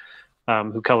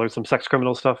 who colored some sex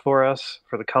criminal stuff for us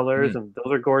for the colors, and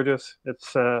those are gorgeous.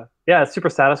 It's it's super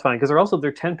satisfying because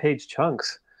they're 10-page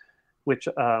chunks, which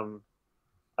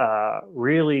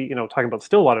really, talking about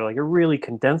Stillwater, it really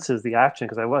condenses the action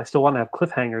because I still want to have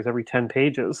cliffhangers every 10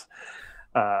 pages.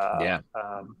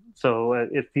 So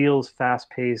it feels fast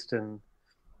paced and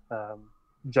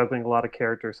juggling a lot of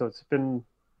characters. So it's been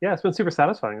super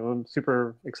satisfying. I'm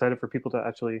super excited for people to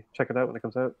actually check it out when it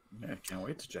comes out. Yeah, can't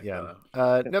wait to check that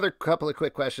out. Another couple of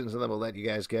quick questions and then we'll let you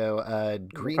guys go.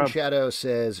 Green Shadow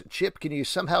says, Chip, can you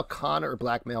somehow con or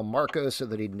blackmail Marco so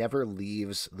that he never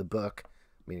leaves the book?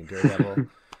 Meaning Daredevil.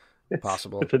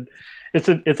 Possible. It's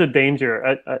a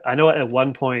danger. I know at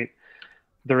one point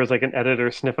there was an editor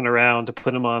sniffing around to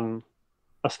put him on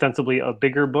ostensibly a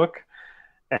bigger book,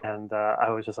 and I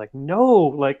was just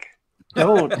no,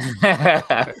 don't.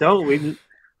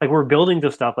 We're building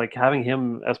this stuff. Having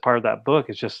him as part of that book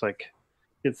is just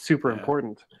it's super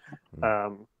important.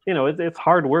 It's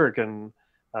hard work, and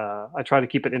I try to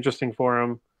keep it interesting for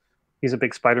him. He's a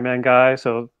big Spider-Man guy,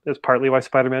 so that's partly why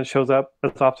Spider-Man shows up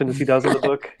as often as he does in the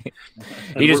book.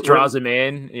 He just draws him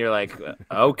in. And you're like,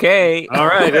 okay, all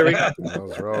right, there we go.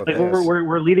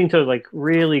 We're leading to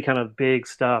really kind of big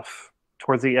stuff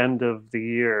towards the end of the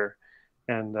year,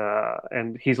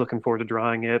 and he's looking forward to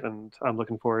drawing it, and I'm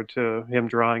looking forward to him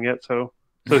drawing it. So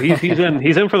he's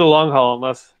in for the long haul,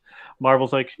 unless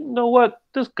Marvel's you know what,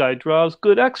 this guy draws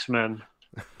good X-Men.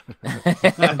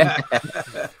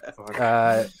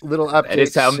 Little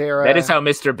update. Sarah, that is how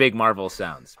Mr. Big Marvel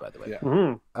sounds, by the way. Yeah.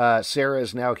 Mm-hmm. Sarah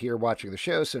is now here watching the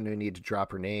show, so no need to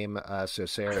drop her name. So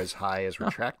Sarah's high is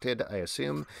retracted, I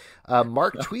assume.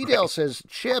 Mark Tweedale says,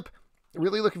 Chip,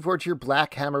 really looking forward to your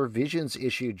Black Hammer Visions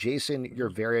issue. Jason, your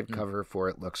variant cover for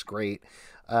it looks great.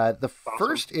 The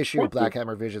first issue of Black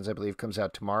Hammer Visions, I believe, comes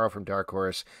out tomorrow from Dark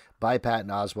Horse by Patton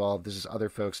Oswalt. This is other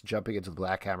folks jumping into the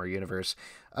Black Hammer universe.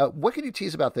 What can you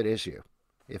tease about that issue,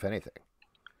 if anything?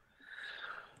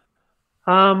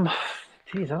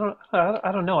 Geez, I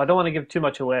don't know. I don't want to give too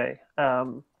much away.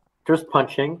 There's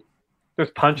punching.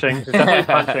 There's punching. There's definitely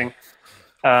punching.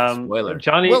 Spoiler.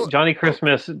 Johnny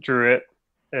Christmas drew it,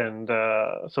 and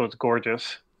so it's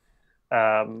gorgeous.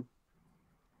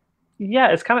 Yeah,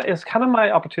 it's kind of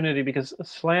my opportunity, because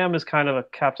Slam is kind of a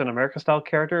Captain America style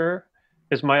character.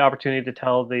 Is my opportunity to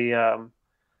tell the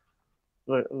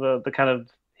kind of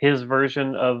his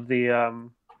version of the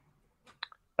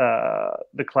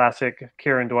classic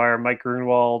Kieran Dwyer, Mike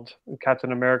Grunwald,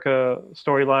 Captain America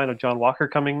storyline of John Walker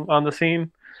coming on the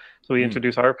scene. So we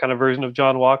introduce our kind of version of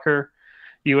John Walker,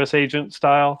 U.S. agent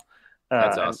style.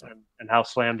 That's awesome. And how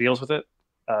Slam deals with it.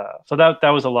 So that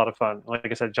was a lot of fun. Like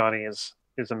I said, Johnny is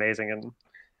amazing,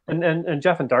 and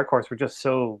Jeff and Dark Horse were just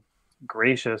so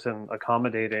gracious and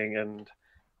accommodating, and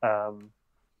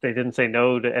they didn't say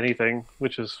no to anything,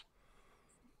 which is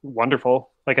wonderful.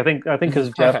 Like I think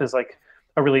because Jeff is like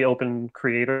a really open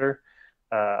creator,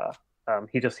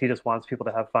 he just wants people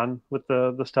to have fun with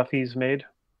the stuff he's made.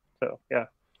 So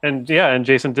and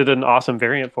Jason did an awesome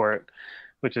variant for it,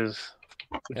 which is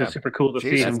super cool to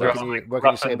see him. What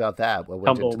can you say about that? What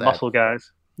went into that? Muscle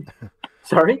guys.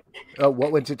 Sorry?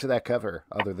 What went into that cover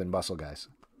other than muscle guys?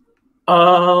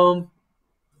 I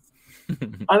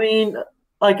mean,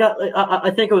 like I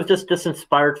think it was just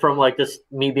inspired from like just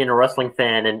me being a wrestling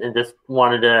fan and just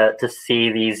wanted to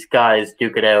see these guys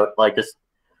duke it out, like just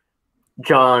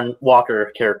John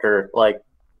Walker character like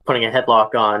putting a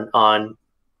headlock on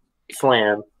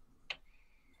Slam.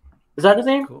 Is that his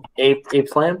name? Cool. Ape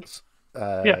Slam?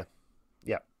 Yeah.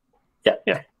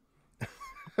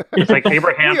 It's like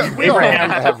Abraham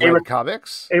have read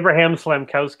comics. Abraham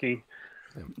Slamkowski.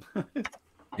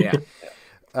 Yeah.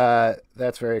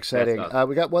 That's very exciting. That's awesome.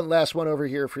 We got one last one over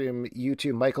here from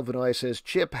YouTube. Michael Vanoy says,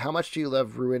 Chip, how much do you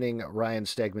love ruining Ryan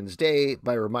Stegman's day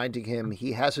by reminding him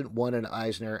he hasn't won an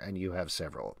Eisner and you have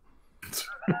several?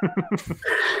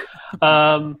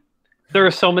 There are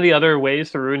so many other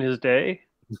ways to ruin his day.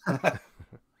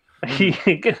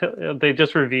 They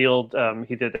just revealed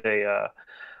he did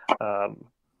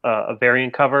a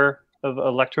variant cover of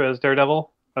Elektra as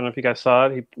Daredevil. I don't know if you guys saw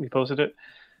it. He posted it.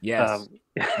 Yes.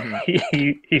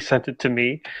 He sent it to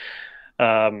me.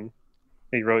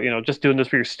 He wrote, just doing this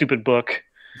for your stupid book.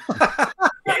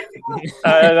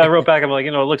 And I wrote back, I'm like,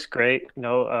 it looks great.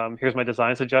 Here's my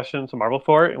design suggestion to Marvel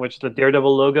for it, in which the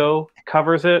Daredevil logo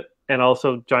covers it, and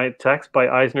also giant text by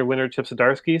Eisner winner Chip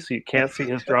Zdarsky, so you can't see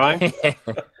his drawing.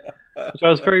 Which I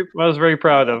was very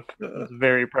proud of.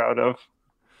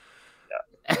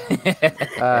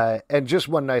 And just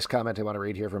one nice comment I want to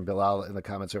read here from Bilal in the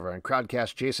comments over on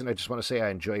Crowdcast. Jason, I just want to say I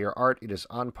enjoy your art. It is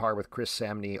on par with Chris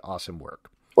Samney. Awesome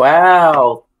work.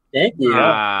 Wow. Thank you.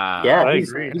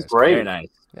 He's great. Very nice.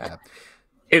 Yeah.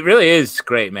 It really is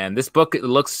great, man. This book, it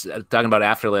looks, talking about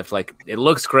Afterlift, like, it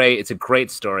looks great. It's a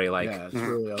great story. Like,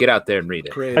 really get out there and read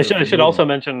it. I should also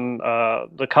mention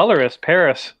the colorist,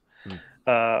 Paris,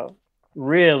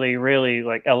 really, really,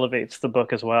 like, elevates the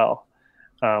book as well.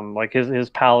 Like, his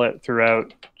palette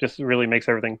throughout just really makes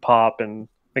everything pop and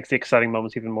makes the exciting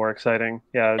moments even more exciting.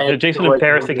 Yeah, and Jason and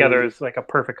Paris together is, like, a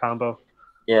perfect combo.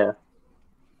 Yeah.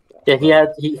 Yeah,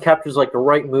 he captures, like, the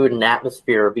right mood and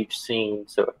atmosphere of each scene,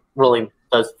 so it really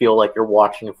does feel like you're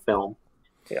watching a film.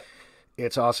 Yeah,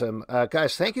 it's awesome.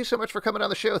 Guys, thank you so much for coming on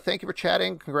the show. Thank you for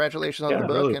chatting. Congratulations on the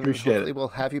book. Really appreciate hopefully it. We'll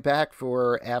have you back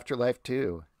for Afterlife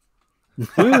 2.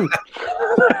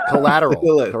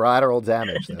 Collateral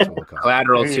damage. That's what we'll call it.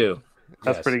 Collateral 2.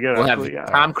 That's pretty good. We'll have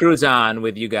Tom Cruise on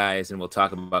with you guys, and we'll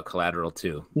talk about Collateral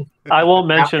 2. I won't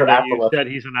mention that you said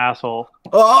he's an asshole.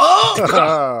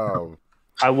 Oh!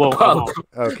 I won't.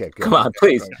 Okay, good. Come on,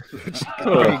 please.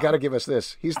 You got to give us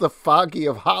this. He's the Foggy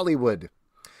of Hollywood.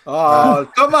 Oh,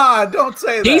 come on. Don't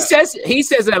say that. He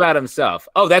says that about himself.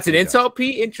 Oh, that's an insult,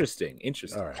 Pete? Interesting.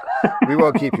 All right. We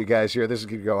won't keep you guys here. This is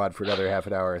going to go on for another half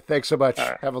an hour. Thanks so much.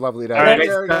 Right. Have a lovely night. All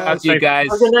right, talk to you guys.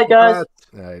 Good night, guys.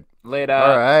 All right. Later.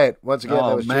 All right. Once again,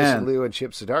 that was Jason Loo and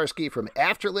Chip Zdarsky from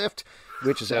Afterlift,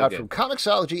 which is out from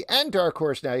ComiXology and Dark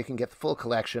Horse. Now you can get the full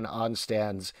collection on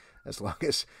stands as long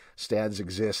as stands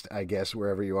exist, I guess,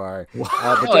 wherever you are.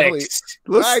 Wow. But definitely,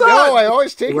 I know, I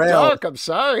always take a duck. I'm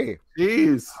sorry.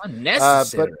 Jeez.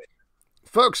 Unnecessary. But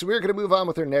folks, we're going to move on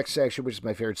with our next section, which is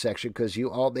my favorite section because you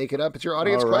all make it up. It's your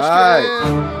audience questions.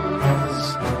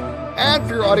 And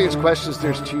for your audience questions,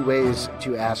 there's 2 ways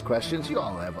to ask questions. You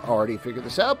all have already figured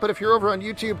this out. But if you're over on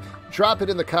YouTube, drop it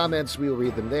in the comments. We'll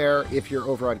read them there. If you're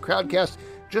over on Crowdcast,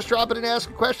 just drop it and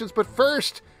ask questions. But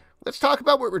first, let's talk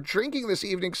about what we're drinking this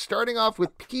evening, starting off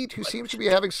with Pete, who seems to be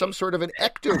having some sort of an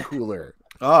ecto-cooler.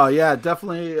 Oh, yeah,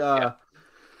 definitely.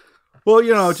 Well,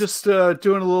 you know, just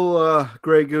doing a little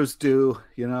Grey Goose Dew,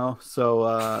 you know.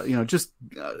 So, you know, just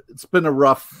it's been a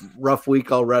rough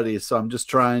week already. So I'm just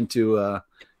trying to,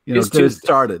 you know, get it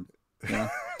started. Yeah.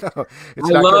 It's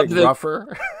not getting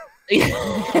rougher.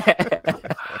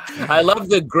 I love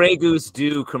the Grey Goose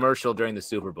Dew commercial during the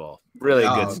Super Bowl. Really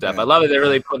good stuff. I love it. They're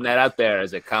really putting that out there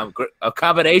as a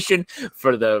combination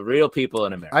for the real people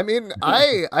in America. I mean,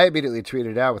 I immediately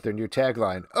tweeted out with their new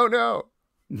tagline. Oh no.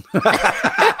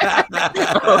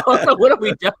 What have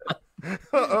we done?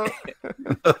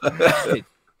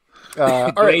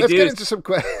 All right, let's get into some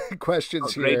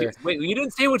questions here. Wait, you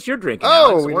didn't say what you're drinking.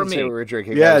 Oh, Alex, we didn't say what we're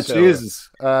drinking. Yeah, so, Jesus.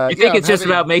 You think it's just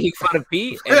about making fun of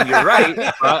Pete? And you're right.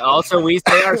 But also, we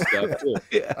say our stuff, too.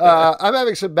 I'm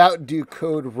having some Mountain Dew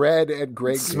Code Red and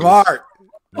Grey Goose. Smart.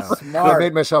 No, I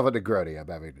made myself a Negroni. I'm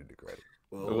having a Negroni.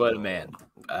 What a man.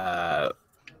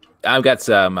 I've got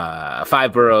some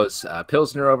Five Boroughs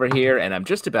Pilsner over here, and I'm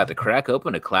just about to crack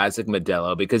open a classic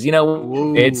Modelo because, you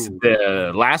know, it's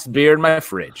the last beer in my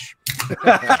fridge.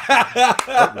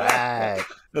 Right.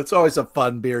 That's always a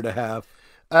fun beer to have.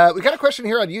 We got a question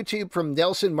here on YouTube from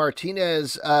Nelson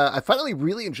Martinez. I finally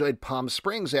really enjoyed Palm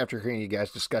Springs after hearing you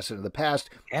guys discuss it in the past.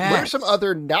 Yes. What are some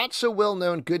other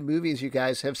not-so-well-known good movies you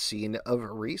guys have seen of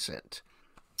recent?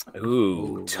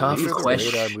 Ooh, tough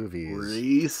question. Movies.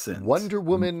 Recent. Wonder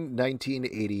Woman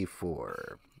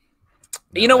 1984.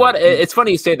 You know what? It's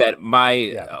funny you say that.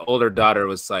 My older daughter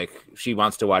was like, she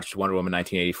wants to watch Wonder Woman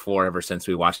 1984 ever since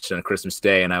we watched it on Christmas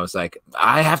Day. And I was like,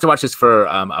 I have to watch this for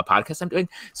a podcast I'm doing.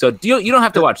 So you don't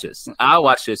have to watch this. I'll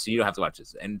watch this. So you don't have to watch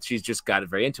this. And she's just got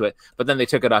very into it. But then they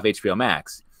took it off HBO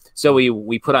Max. So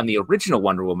we put on the original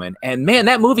Wonder Woman. And man,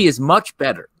 that movie is much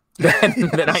better than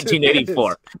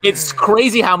 1984. It's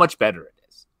crazy how much better it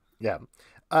is. Yeah.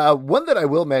 One that I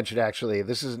will mention, actually,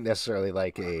 this isn't necessarily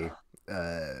like a,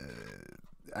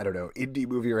 I don't know, indie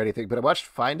movie or anything, but I watched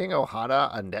Finding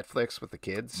Ohana on Netflix with the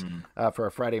kids for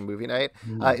a Friday movie night.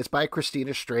 It's by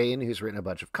Christina Strain, who's written a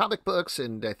bunch of comic books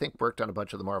and I think worked on a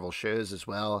bunch of the Marvel shows as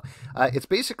well. It's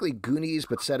basically Goonies,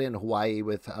 but set in Hawaii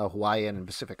with Hawaiian and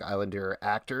Pacific Islander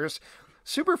actors.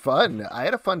 Super fun. I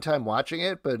had a fun time watching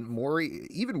it, but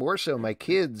even more so, my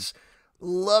kids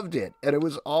loved it. And it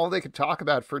was all they could talk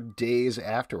about for days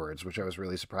afterwards, which I was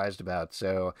really surprised about.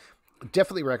 So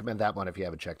definitely recommend that one if you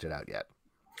haven't checked it out yet.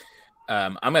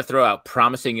 I'm going to throw out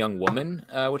Promising Young Woman,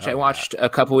 which I watched a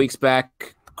couple weeks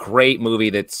back. Great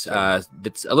movie that's a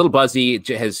little buzzy. It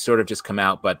has sort of just come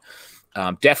out, but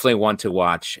definitely one to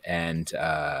watch. And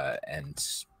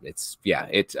it's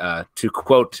to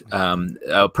quote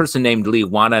a person named Lee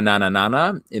Wana Nana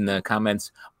Nana in the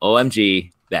comments,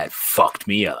 OMG, that fucked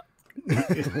me up.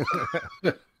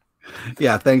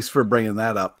 Yeah, thanks for bringing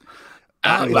that up.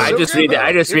 I just read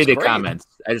the comments.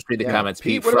 I just read the comments.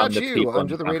 Pete, what about you?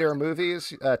 Under the Radar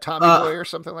Movies, Tommy Boy or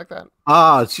something like that?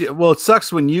 Well, it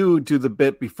sucks when you do the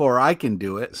bit before I can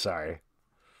do it. Sorry.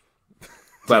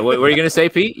 But what were you going to say,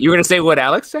 Pete? You were going to say what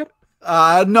Alex said?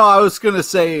 No, I was going to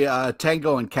say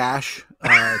Tango and Cash.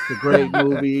 It's a great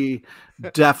movie.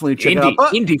 Definitely check it out.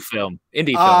 Indie film.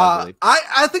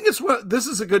 I think this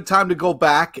is a good time to go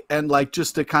back and like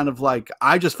just to kind of like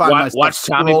I just find myself watch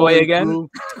Tommy Boy again.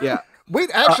 Through. Yeah. Wait,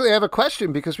 actually, I have a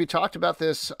question because we talked about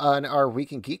this on our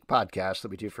Week in Geek podcast that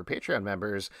we do for Patreon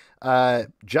members.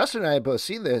 Justin and I have both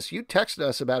seen this. You texted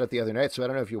us about it the other night, so I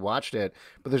don't know if you watched it.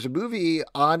 But there's a movie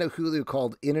on Hulu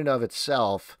called In and of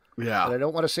Itself. Yeah. And I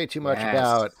don't want to say too much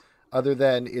about other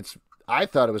than I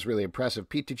thought it was really impressive.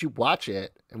 Pete, did you watch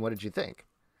it? And what did you think?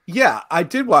 Yeah, I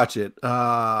did watch it.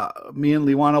 Me and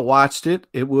Liwana watched it.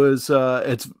 It was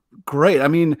it's great. I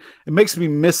mean, it makes me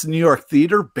miss New York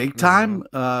theater big time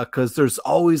because there's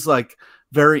always like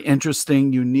very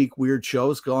interesting, unique, weird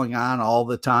shows going on all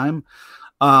the time.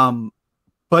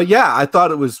 But yeah, I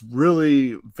thought it was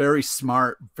really very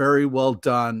smart, very well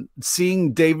done.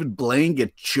 Seeing David Blaine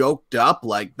get choked up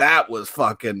like that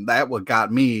what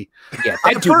got me. Yeah,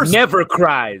 that dude never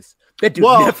cries. That dude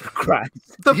never cries.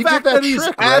 The fact that he's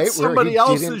at somebody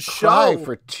else's show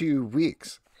for 2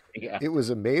 weeks. Yeah. It was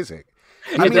amazing.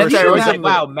 I mean, that's like,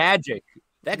 wow, magic.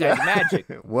 That guy's magic.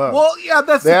 Whoa. Well, yeah,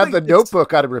 that's They the have thing. the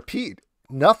Notebook on a repeat.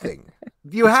 Nothing.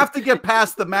 You have to get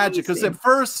past the magic, because at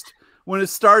first, when it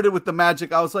started with the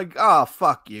magic, I was like, "Oh,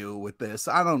 fuck you with this.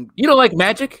 I don't." You don't like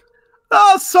magic?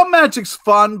 Oh, some magic's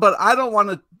fun, but I don't want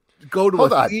to go to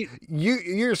Hold a. on.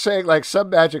 You're saying like some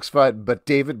magic's fun, but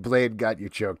David Blaine got you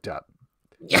choked up.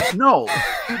 No,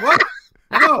 what?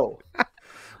 No,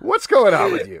 What's going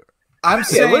on with you? I'm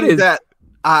saying that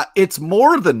it's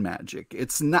more than magic.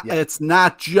 It's not. Yeah. It's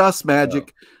not just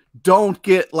magic. No. Don't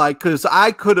get like, because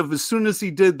I could have, as soon as he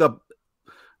did the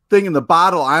thing in the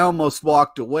bottle, I almost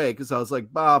walked away because I was like,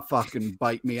 fucking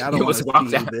bite me. I don't want to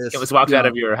see this. It was walked out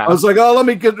of your house. I was like, oh, let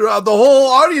me get the whole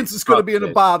audience is going to be in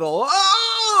a bottle.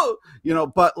 Oh,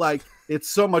 but like, it's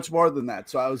so much more than that.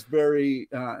 So I was very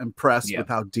impressed with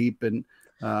how deep and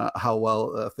how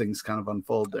well things kind of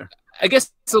unfold there. I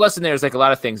guess the lesson there is like a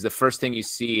lot of things. The first thing you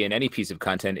see in any piece of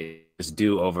content is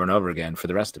do over and over again for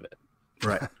the rest of it.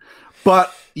 Right.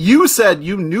 But you said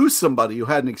you knew somebody who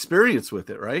had an experience with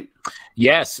it, right?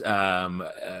 Yes.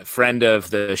 A friend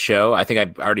of the show, I think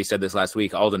I already said this last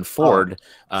week, Alden Ford,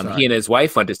 he and his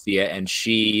wife went to see it, and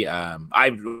she,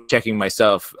 I'm checking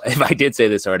myself if I did say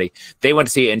this already, they went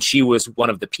to see it, and she was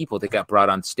one of the people that got brought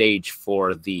on stage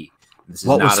for this is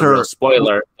not a real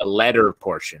spoiler, the letter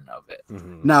portion of it.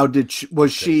 Mm-hmm. Now,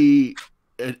 was she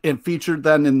featured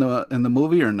then in the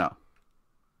movie or no?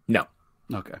 No.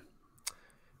 Okay.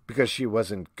 Because she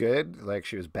wasn't good, like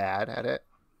she was bad at it.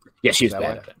 Yeah, she was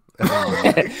bad at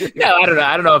it. No, I don't know.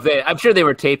 I don't know if I'm sure they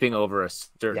were taping over a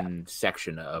certain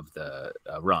section of the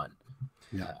run.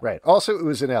 Yeah, right. Also, it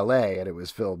was in L.A. and it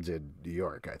was filmed in New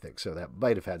York, I think, so that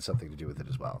might have had something to do with it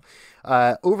as well.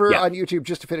 Over on YouTube,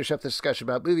 just to finish up the discussion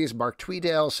about movies, Mark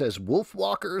Tweedale says Wolf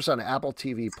Walkers on Apple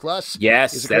TV Plus.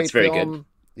 Yes, that's very good.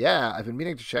 Yeah, I've been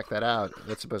meaning to check that out.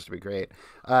 That's supposed to be great.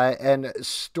 And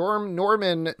Storm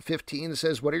Norman 15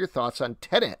 says, "What are your thoughts on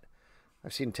Tenet?"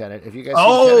 I've seen Tenet. Have you guys?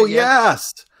 Oh, seen Tenet yet?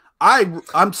 Yes.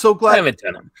 I'm so glad. I haven't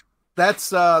done them.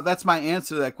 That's my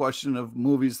answer to that question of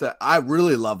movies that I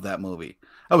really love. That movie.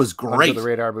 That was great. Under the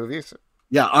radar movies.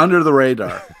 Yeah, Under the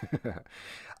Radar.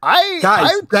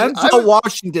 Denzel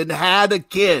Washington had a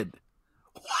kid.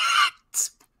 What?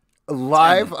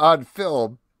 Live on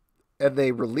film. And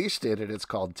they released it, and it's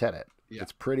called Tenet. Yeah.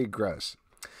 It's pretty gross.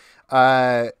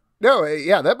 That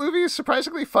movie is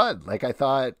surprisingly fun. Like, I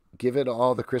thought, given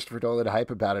all the Christopher Nolan hype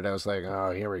about it, I was like,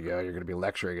 oh, here we go. You're going to be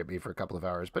lecturing at me for a couple of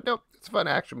hours. But no, it's a fun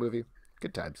action movie.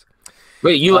 Good times.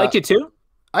 Wait, you liked it too?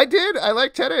 I did. I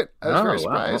liked Tenet. I was very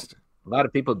surprised. Wow. A lot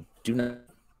of people do not.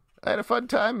 I had a fun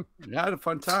time. Yeah, I had a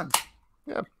fun time.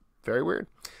 Yeah, very weird.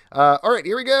 All right,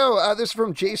 here we go. This is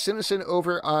from Jay Simpson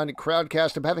over on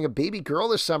Crowdcast. I'm having a baby girl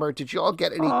this summer. Did you all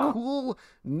get any cool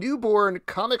newborn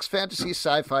comics, fantasy,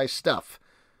 sci-fi stuff?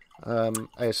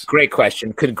 Great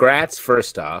question. Congrats,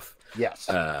 first off. Yes.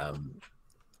 We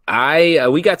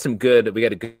got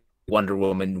a good Wonder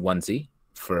Woman onesie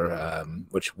for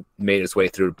which made its way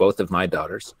through both of my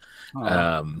daughters,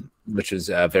 which is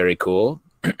very cool.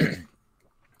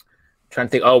 Trying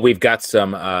to think. Oh, we've got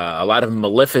some. A lot of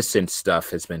Maleficent stuff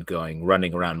has been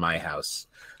running around my house.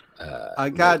 I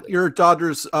got your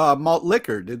daughter's malt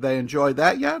liquor. Did they enjoy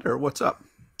that yet, or what's up?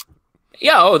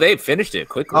 Yeah. Oh, they finished it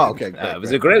quickly. Oh, okay. Great, it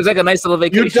was It was like a nice little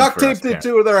vacation. You duct taped it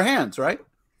to their hands, right?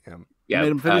 Yeah. Made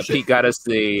them finish Pete got us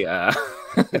the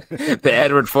the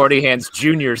Edward Forty Hands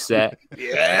Jr. set.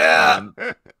 Yeah.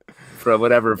 From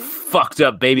whatever fucked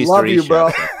up baby Love story you,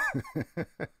 bro.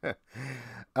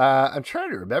 I'm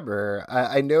trying to remember.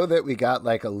 I know that we got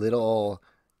like a little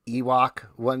Ewok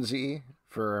onesie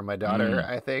for my daughter,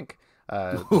 I think,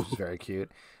 which is very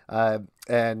cute.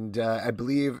 And I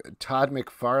believe Todd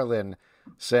McFarlane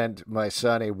sent my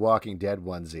son a Walking Dead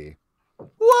onesie.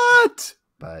 What?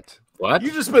 But what?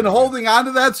 You just been holding on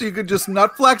to that so you could just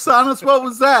nut flex on us? What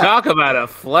was that? Talk about a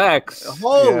flex.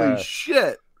 Holy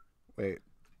shit. Wait.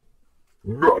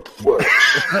 Nut flex.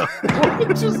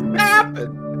 What just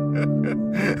happened?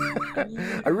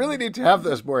 I really need to have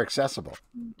those more accessible.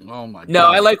 Oh my god. No,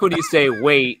 I like when you say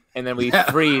wait and then we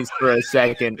freeze for a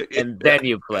second and then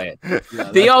you play it.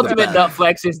 Yeah, the ultimate nut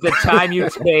flex is the time you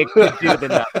take to do the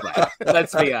nut flex.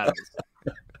 Let's be honest.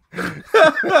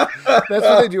 That's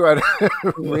what they do on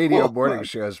radio morning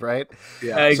shows, right?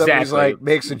 Yeah, exactly. Somebody's like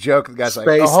makes a joke, the guy's like,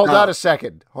 "Oh, hold on a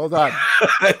second, hold on,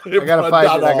 I gotta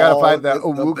find that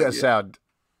awooga sound."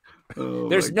 Oh,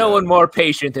 there's no one more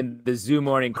patient than the Zoo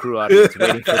Morning Crew audience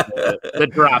waiting for the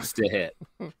drops to hit.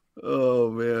 Oh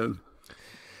man!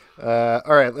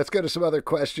 All right, let's go to some other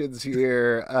questions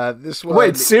here. This one.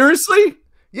 Wait, seriously?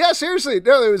 Yeah, seriously.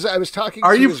 No, I was talking.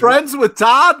 Are you friends with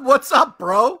Todd? What's up,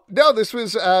 bro? No, this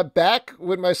was back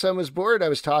when my son was born. I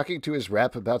was talking to his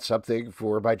rep about something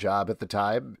for my job at the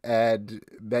time and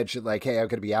mentioned like, hey, I'm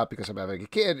going to be out because I'm having a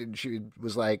kid. And she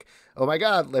was like, oh my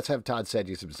God, let's have Todd send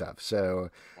you some stuff. So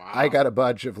I got a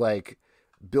bunch of like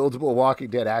buildable Walking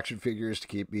Dead action figures to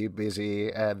keep me busy.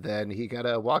 And then he got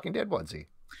a Walking Dead onesie.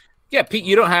 Yeah, Pete,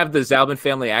 you don't have the Zalman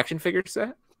family action figure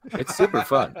set? It's super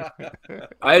fun.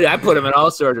 I put them in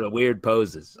all sorts of weird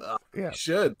poses. Yeah, you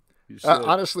should.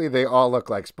 Honestly, they all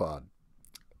look like Spawn.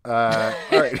 All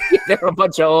right, they're a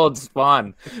bunch of old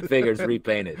Spawn figures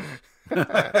repainted. Here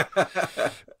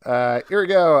we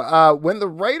go. When the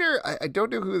writer, I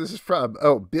don't know who this is from.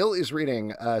 Oh, Bill is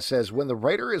reading. Says when the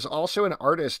writer is also an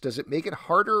artist, does it make it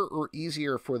harder or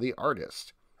easier for the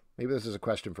artist? Maybe this is a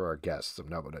question for our guests. I'm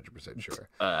not 100% sure.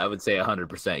 I would say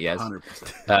 100% yes.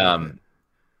 100%.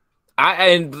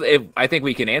 I think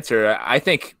we can answer. I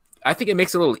think it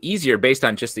makes it a little easier based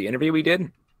on just the interview we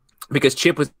did, because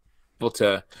Chip was able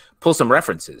to pull some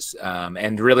references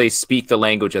and really speak the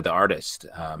language of the artist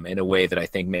in a way that I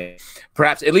think may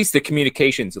perhaps at least the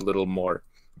communication's a little more,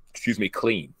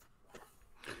 clean.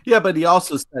 Yeah, but he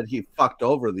also said he fucked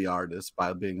over the artist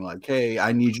by being like, "Hey,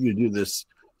 I need you to do this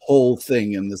whole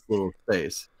thing in this little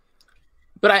space."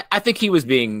 But I think he was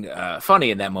being funny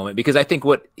in that moment, because I think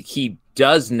what he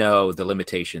does know the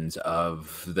limitations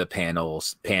of the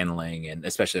paneling, and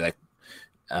especially like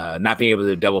not being able to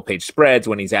do double page spreads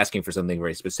when he's asking for something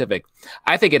very specific.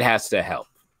 I think it has to help,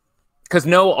 because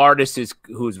no artist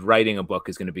who's writing a book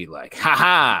is going to be like, "Ha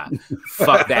ha,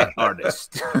 fuck that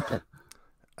artist."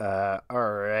 All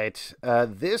right.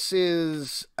 This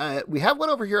is we have one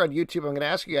over here on YouTube. I'm going to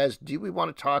ask you guys: do we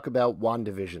want to talk about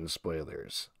WandaVision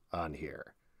spoilers on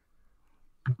here?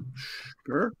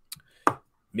 Sure.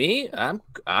 Me, I'm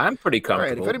pretty comfortable. All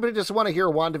right. If anybody just want to hear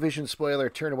a WandaVision spoiler,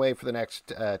 turn away for the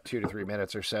next 2 to 3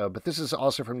 minutes or so. But this is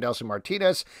also from Nelson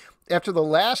Martinez. After the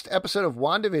last episode of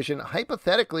WandaVision,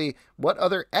 hypothetically, what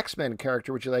other X-Men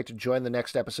character would you like to join the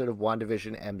next episode of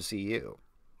WandaVision MCU?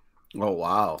 Oh,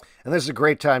 wow. And this is a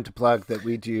great time to plug that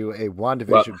we do a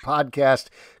WandaVision podcast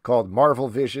called Marvel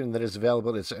Vision that is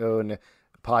available in its own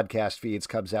podcast feeds.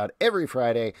 Comes out every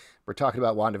Friday. We're talking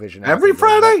about WandaVision. Every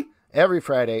Friday? Every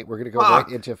Friday. We're going to go right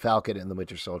into Falcon and the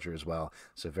Winter Soldier as well.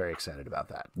 So very excited about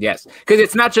that. Yes, because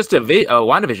it's not just a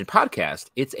WandaVision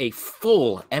podcast. It's a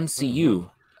full MCU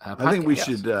podcast. I think we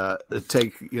should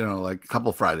take, like a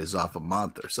couple Fridays off a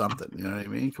month or something. You know what I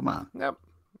mean? Come on. Nope.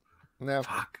 No.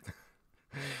 Fuck.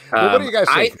 Well, what do you guys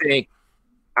think?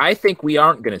 I think we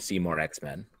aren't going to see more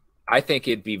X-Men. I think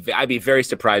I'd be very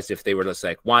surprised if they were just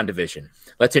like, WandaVision,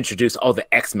 let's introduce all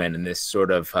the X-Men in this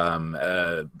sort of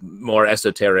more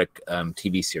esoteric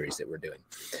TV series that we're doing.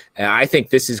 And I think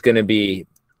this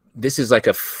is like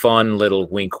a fun little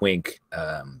wink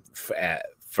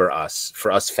for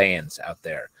us fans out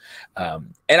there.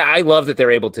 And I love that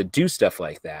they're able to do stuff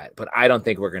like that, but I don't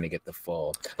think we're going to get the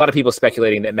full. A lot of people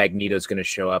speculating that Magneto's going to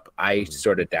show up. I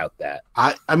sort of doubt that.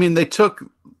 I mean, they took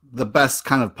the best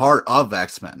kind of part of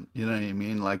X-Men. You know what I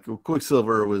mean? Like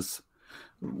Quicksilver was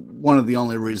one of the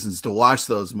only reasons to watch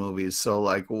those movies. So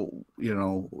like, you're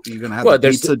going to have the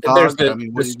pizza dog.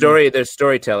 There's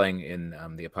storytelling in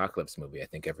the Apocalypse movie. I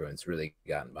think everyone's really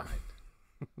gotten behind.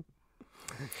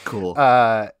 Cool.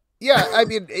 Yeah, I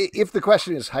mean, if the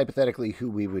question is hypothetically who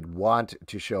we would want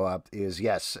to show up is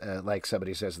yes, like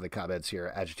somebody says in the comments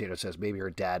here, Agitator says maybe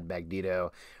her dad,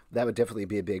 Magneto. That would definitely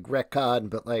be a big retcon,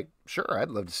 but like, sure, I'd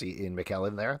love to see Ian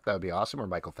McKellen there. That would be awesome. Or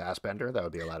Michael Fassbender. That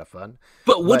would be a lot of fun.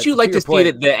 But would you like to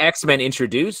see the X-Men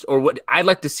introduced, or I'd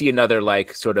like to see another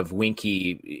like sort of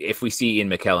winky if we see Ian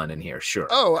McKellen in here, sure.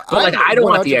 Oh, but I don't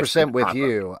want the X-Men with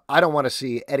you. I don't want to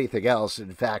see anything else.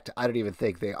 In fact, I don't even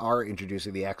think they are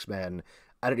introducing the X-Men.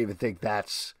 I don't even think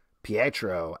that's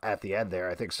Pietro at the end there.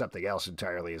 I think something else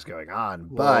entirely is going on.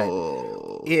 But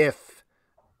if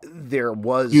there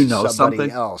was somebody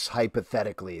else,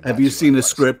 hypothetically. Have you seen a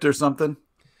script or something?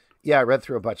 Yeah, I read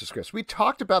through a bunch of scripts. We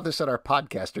talked about this on our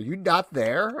podcast. Are you not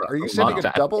there? Are you sending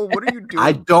a double? What are you doing?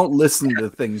 I don't listen to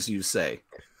things you say.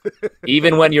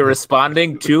 Even when you're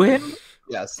responding to him?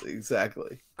 Yes,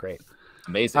 exactly. Great.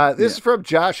 Amazing. This is from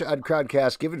Josh on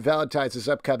Crowdcast. Given Valentine's is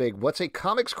upcoming, what's a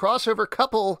comics crossover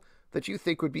couple that you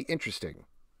think would be interesting?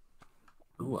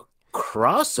 Ooh, a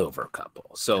crossover couple.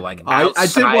 So like I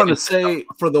did want to say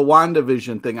for the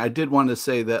WandaVision thing, I did want to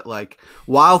say that like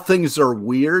while things are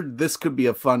weird, this could be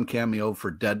a fun cameo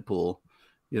for Deadpool.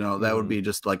 That would be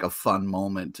just like a fun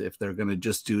moment if they're going to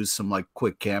just do some like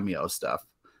quick cameo stuff.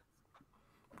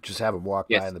 Just have him walk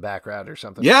by in the background or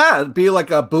something. Yeah, it'd be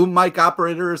like a boom mic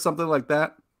operator or something like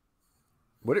that.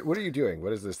 What are you doing?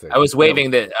 What is this thing? I was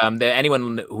waving that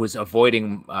anyone who was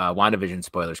avoiding WandaVision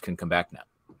spoilers can come back now.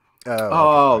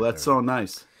 Oh, okay, that's so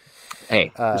nice.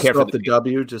 Hey, careful the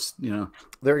W. Just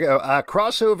there we go.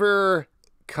 Crossover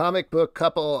comic book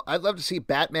couple. I'd love to see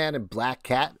Batman and Black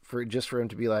Cat for him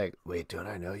to be like, wait, don't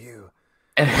I know you?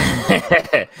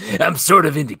 I'm sort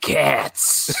of into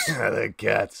cats. I like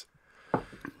cats.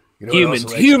 You know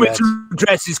humans who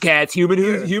dress as cats.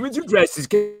 Humans who dress as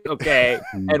cats. Okay,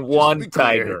 and one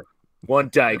tiger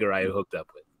I hooked up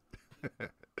with.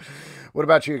 What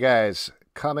about you guys?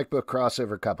 Comic book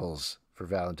crossover couples for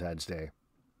Valentine's Day.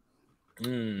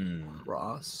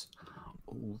 Crossover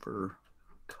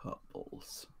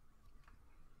couples.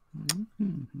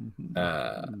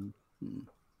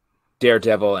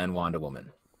 Daredevil and Wonder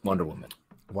Woman.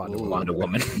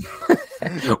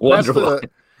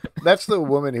 That's the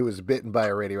woman who was bitten by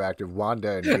a radioactive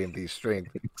Wanda and gained the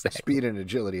strength, speed, and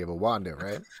agility of a Wanda,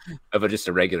 right? Of just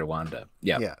a regular Wanda.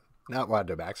 Yeah. Yeah. Not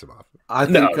Wanda Maximoff. I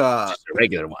think just a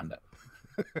regular Wanda.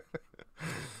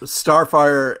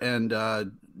 Starfire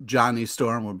and Johnny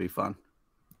Storm would be fun.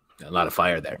 A lot of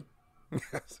fire there.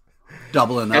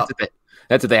 Doubling up.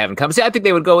 That's what they have in common. See, I think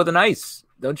they would go with an ice.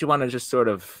 Don't you want to just sort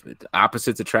of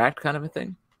opposites attract kind of a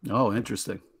thing? Oh,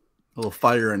 interesting. A little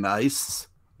fire and ice.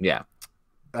 Yeah.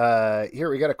 Here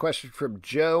we got a question from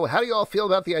Joe. How do you all feel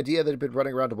about the idea that had been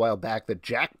running around a while back that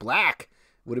Jack Black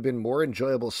would have been more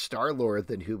enjoyable Star-Lord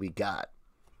than who we got?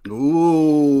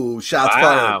 Ooh, shots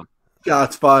fired.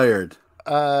 Shots fired.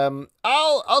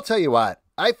 I'll tell you what.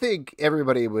 I think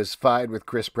everybody was fine with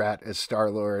Chris Pratt as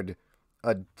Star-Lord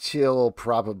until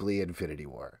probably Infinity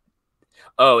War.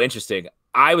 Oh, interesting.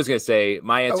 I was going to say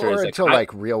my answer is until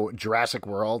real Jurassic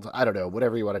World. I don't know,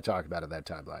 whatever you want to talk about in that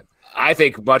timeline. I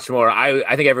think much more.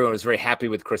 I think everyone was very happy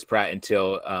with Chris Pratt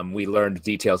until we learned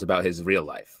details about his real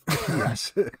life.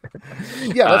 Yes.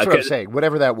 Yeah, that's what I'm saying.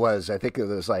 Whatever that was, I think it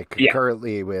was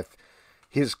concurrently with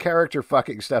his character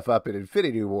fucking stuff up in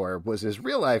Infinity War was his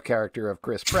real life character of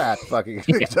Chris Pratt fucking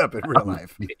things up in real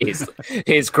life.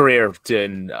 his career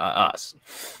to us.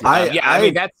 I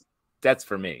mean that's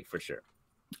for me for sure.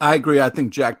 I agree. I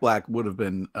think Jack Black would have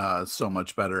been so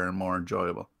much better and more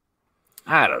enjoyable.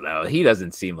 I don't know. He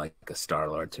doesn't seem like a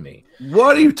Star-Lord to me.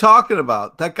 What are you talking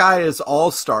about? That guy is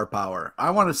all star power. I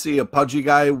want to see a pudgy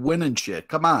guy winning shit.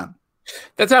 Come on.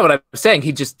 That's not what I'm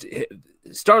saying.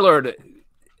 Star-Lord,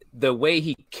 the way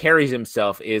he carries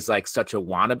himself is like such a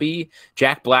wannabe.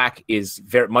 Jack Black is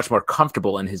very much more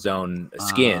comfortable in his own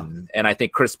skin. And I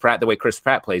think Chris Pratt, the way Chris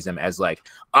Pratt plays him as like,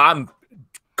 I'm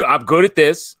good at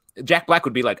this. Jack Black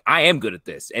would be like, I am good at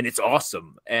this, and it's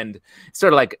awesome. And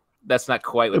sort of like, that's not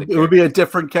quite what it would be a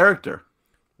different character.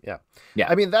 Yeah.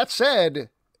 I mean, that said,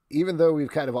 even though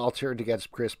we've kind of all turned against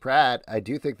Chris Pratt, I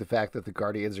do think the fact that the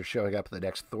Guardians are showing up in the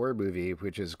next Thor movie,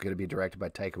 which is going to be directed by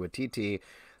Taika Waititi,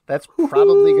 that's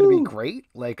probably going to be great.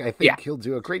 Like, I think he'll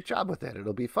do a great job with it.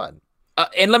 It'll be fun.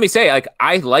 And let me say, like,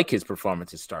 I like his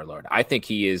performance as Star-Lord. I think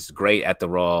he is great at the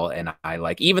role, and I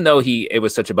like, even though it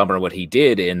was such a bummer what he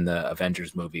did in the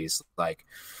Avengers movies, like,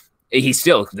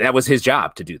 that was his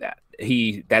job to do that.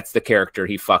 That's the character.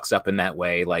 He fucks up in that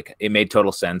way. Like, it made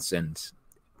total sense, and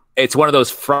it's one of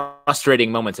those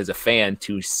frustrating moments as a fan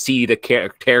to see the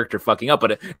character fucking up.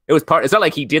 But it's not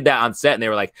like he did that on set, and they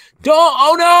were like,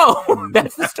 oh no,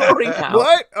 that's the story now.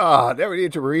 What? Oh, now we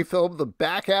need to refilm the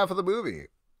back half of the movie.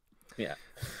 Yeah,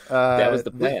 that was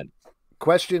the plan.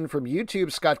 Question from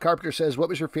YouTube. Scott Carpenter says, what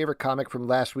was your favorite comic from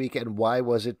last week and why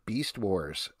was it Beast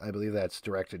Wars? I believe that's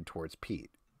directed towards Pete.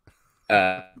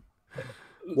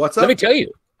 What's up? Let me tell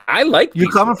you, I like you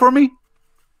coming for me?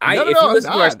 If you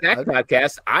listen to our Snack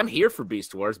podcast, I'm here for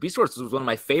Beast Wars. Beast Wars was one of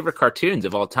my favorite cartoons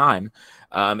of all time.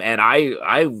 And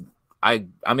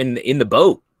I'm in the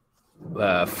boat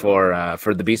for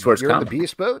the Beast Wars. You're in the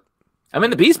Beast boat? I'm in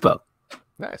the Beast boat.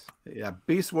 Nice. Yeah,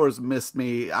 Beast Wars missed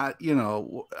me. I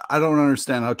don't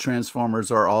understand how Transformers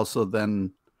are also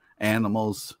then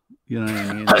animals. You know what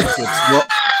I mean?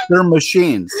 They're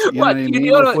machines. You know what I mean? Do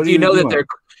you know that they're?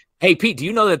 Hey, Pete, do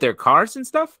you know that they're cars and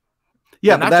stuff?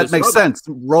 Yeah, but that makes sense.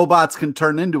 Robots can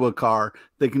turn into a car.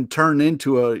 They can turn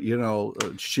into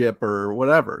a ship or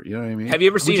whatever. You know what I mean? Have you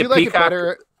ever seen a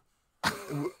peacock?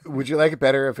 Would you like it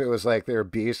better if it was like they're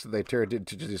beasts and they turned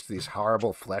into just these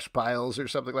horrible flesh piles or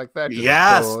something like that? Just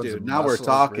yes, dude. Now we're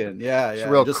talking. Yeah. It's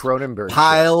real just Cronenberg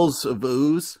piles of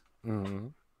ooze. Mm-hmm.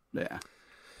 Yeah.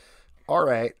 All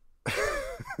right.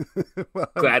 Well,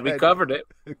 glad we covered it.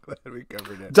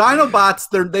 Dinobots,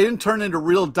 they didn't turn into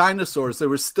real dinosaurs. They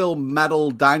were still metal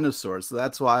dinosaurs. So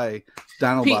that's why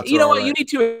Dinobots. Pete, you know what? Right. You need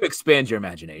to expand your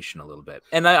imagination a little bit.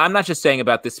 And I'm not just saying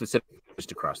about this specific,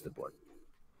 just across the board.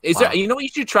 Is there? You know what you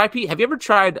should try, Pete? Have you ever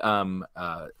tried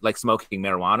like smoking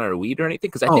marijuana or weed or anything?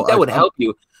 Because I think that would help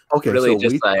you. Okay, really, so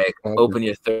just like open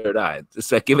your third eye. Just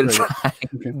like give it a try.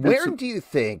 Where do you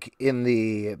think in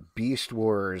the Beast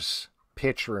Wars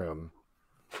pitch room?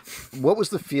 What was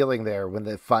the feeling there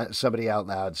when somebody out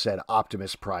loud said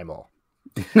Optimus Primal?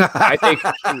 I think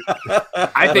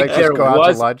like there go was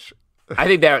out to lunch. I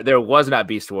think there was not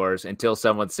Beast Wars until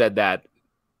someone said that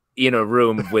in a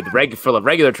room with full of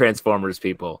regular Transformers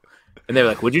people, and they were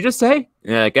like, "What'd you just say?"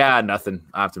 And they're like, nothing,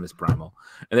 Optimus Primal.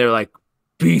 And they were like,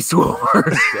 Beast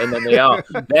Wars, and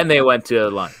then they went to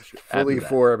lunch. Fully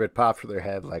formed, it popped from their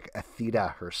head like Athena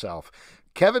herself.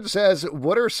 Kevin says,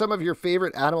 what are some of your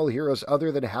favorite animal heroes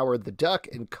other than Howard the Duck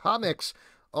in comics?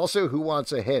 Also, who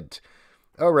wants a hint?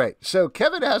 All right, so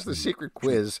Kevin has the secret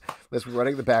quiz that's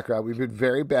running in the background. We've been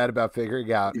very bad about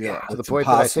figuring out to the point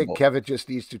that I think Kevin just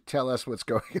needs to tell us what's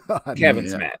going on.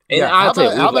 Kevin's mad. How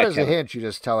about as a hint, you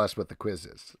just tell us what the quiz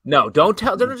is? No, don't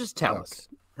just tell us.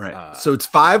 Right. So it's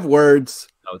 5 words.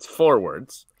 No, it's 4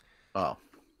 words. Oh.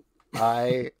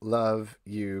 I love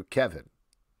you, Kevin.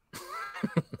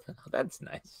 That's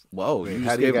nice. Whoa, you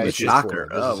how just do you gave him a guys shocker.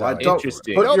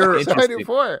 Interesting. Put your, that's what I do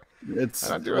for. It's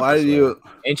why do you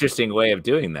interesting way of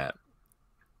doing that.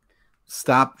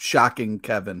 Stop shocking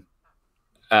Kevin.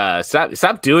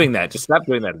 Stop doing that. Just stop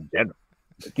doing that in general.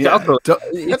 Yeah,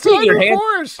 that's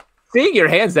seeing your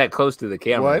hands that close to the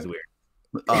camera is weird.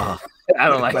 I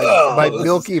don't like my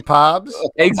milky pobs.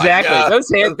 Exactly.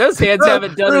 Those hands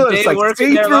haven't done a day's work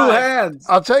in their life. Hands.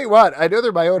 I'll tell you what. I know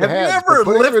they're my own hands. Have you ever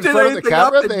lifted in front of the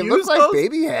camera? They look like those?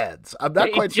 baby hands. I'm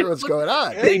not quite sure what's going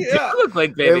on. They do look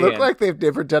like baby hands. They look like they've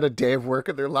never done a day of work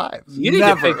in their lives. You need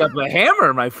to pick up a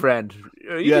hammer, my friend.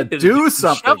 You do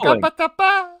something.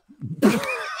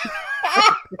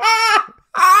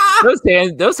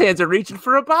 Those hands are reaching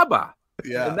for a baba.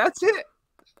 Yeah, and that's it.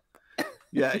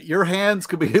 Yeah, your hands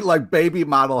could be like baby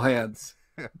model hands.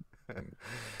 Let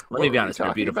me be honest,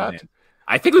 they're beautiful hands.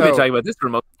 I think we've been talking about this for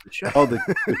most of the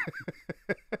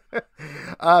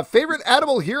show. Favorite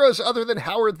animal heroes other than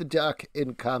Howard the Duck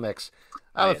in comics?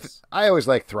 I always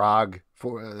like Throg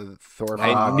for Thor.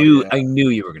 I knew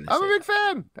you were going to say I'm a big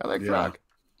fan. I like Throg.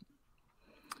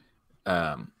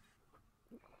 I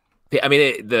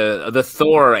mean, the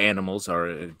Thor animals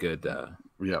are good.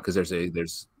 Because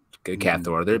there's Cat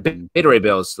Thor. Beta Ray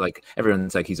Bill's like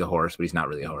everyone's like he's a horse, but he's not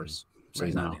really a horse, so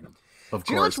he's not an animal. Do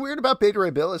you know what's weird about Beta Ray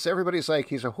Bill is everybody's like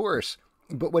he's a horse,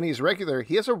 but when he's regular,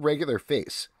 he has a regular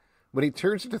face. When he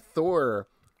turns into Thor,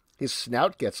 his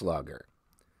snout gets longer.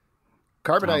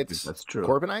 Carbonites, that's true.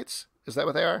 Corbinites, is that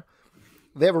what they are?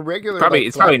 They have a regular.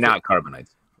 It's probably not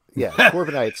Carbonites. Yeah,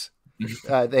 Corbinites.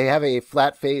 They have a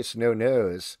flat face, no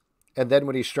nose, and then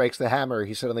when he strikes the hammer,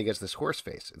 he suddenly gets this horse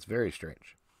face. It's very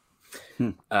strange.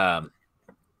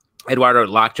 Eduardo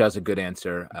Lockjaw's a good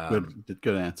answer.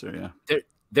 Good answer. Yeah.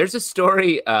 There's a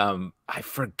story. I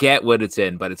forget what it's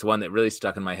in, but it's one that really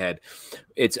stuck in my head.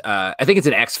 It's I think it's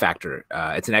an X Factor.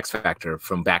 It's an X Factor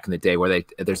from back in the day where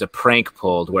there's a prank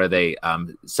pulled where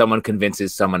someone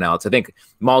convinces someone else. I think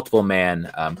Multiple Man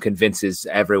convinces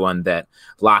everyone that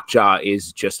Lockjaw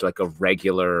is just like a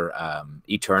regular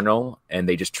Eternal, and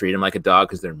they just treat him like a dog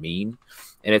because they're mean.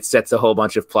 And it sets a whole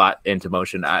bunch of plot into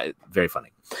motion. Very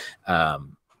funny.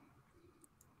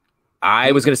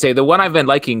 I was going to say the one I've been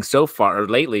liking so far or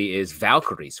lately is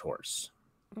Valkyrie's horse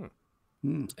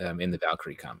in the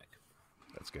Valkyrie comic.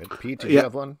 That's good. Pete, do you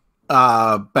have one?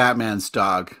 Batman's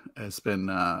dog has been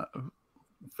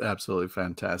absolutely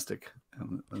fantastic.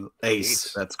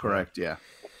 Ace. That's correct. Yeah.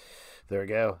 There we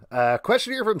go.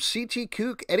 Question here from CT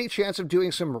Kook. Any chance of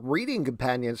doing some reading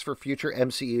companions for future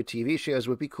MCU TV shows?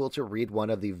 Would be cool to read one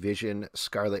of the Vision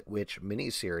Scarlet Witch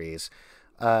miniseries.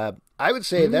 I would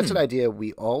say that's an idea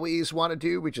we always want to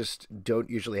do. We just don't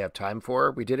usually have time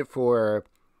for. We did it for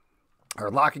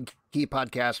our Lock and Key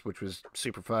podcast, which was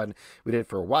super fun. We did it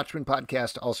for a Watchmen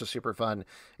podcast, also super fun.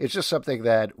 It's just something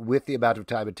that with the amount of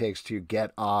time it takes to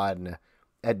get on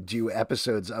and do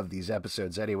episodes of these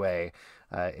episodes anyway,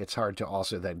 it's hard to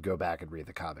also then go back and read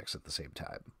the comics at the same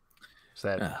time. Is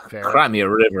that fair? Cry me a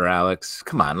river, Alex.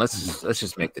 Come on, let's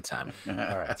just make the time. All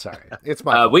right, sorry. It's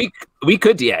my fault. We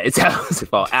could, it's Alex's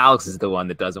fault. Alex is the one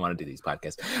that doesn't want to do these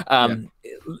podcasts.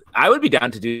 I would be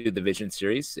down to do the Vision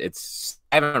series.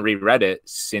 I haven't reread it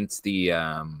since the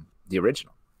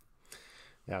original.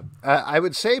 Yeah, I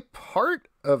would say part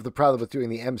of the problem with doing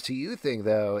the MCU thing,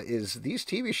 though, is these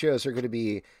TV shows are going to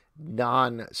be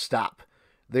non-stop.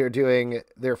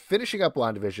 They're finishing up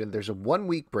WandaVision. There's a 1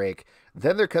 week break.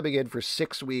 Then they're coming in for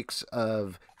 6 weeks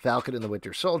of Falcon and the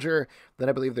Winter Soldier. Then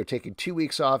I believe they're taking 2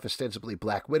 weeks off. Ostensibly,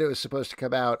 Black Widow is supposed to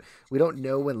come out. We don't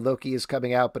know when Loki is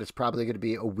coming out, but it's probably going to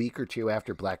be a week or two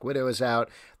after Black Widow is out.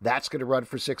 That's going to run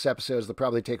for 6 episodes. They'll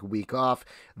probably take a week off.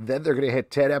 Then they're going to hit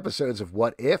 10 episodes of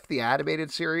What If, the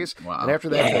animated series. Wow. And after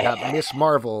that, they got Miss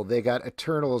Marvel. They got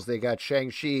Eternals. They got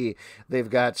Shang-Chi. They've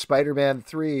got Spider-Man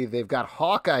 3. They've got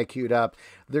Hawkeye queued up.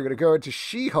 They're going to go into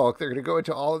She-Hulk. They're going to go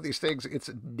into all of these things. It's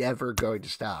never going to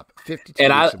stop. 52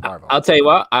 weeks of Marvel. I'll tell you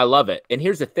what, I love it. And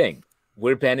here's the thing.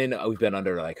 We've been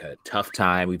under like a tough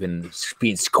time. We've been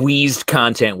being squeezed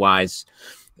content-wise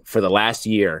for the last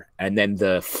year. And then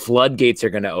the floodgates are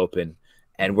going to open,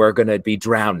 and we're going to be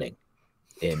drowning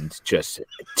in just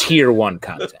tier 1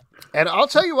 content. And I'll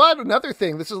tell you what, another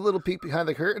thing, this is a little peek behind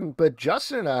the curtain, but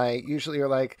Justin and I usually are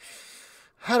like,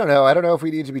 I don't know if we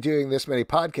need to be doing this many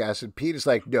podcasts. And Pete is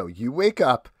like, no, you wake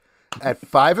up at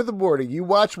 5 in the morning, you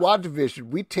watch WandaVision,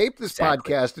 we tape this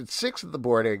podcast at 6 in the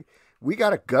morning, we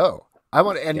got to go.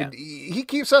 He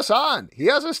keeps us on. He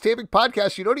has us taping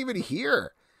podcasts you don't even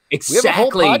hear. Exactly. We have a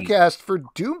whole podcast for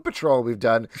Doom Patrol we've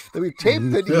done that we've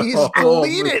taped that he's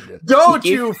deleted. Don't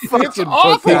you fucking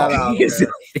put that out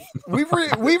there. We've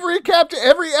recapped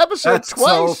every episode twice.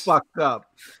 So fucked up.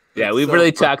 Yeah, we've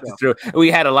really talked it through.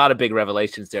 We had a lot of big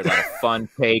revelations there, a lot of fun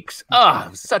takes. Oh,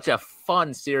 such a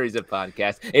fun series of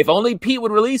podcasts. If only Pete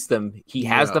would release them. He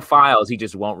has the files. He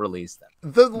just won't release them.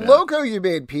 The logo you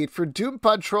made, Pete, for Doom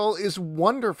Patrol is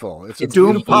wonderful. It's a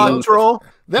Doom Patrol?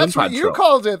 That's Doom what Patrol. You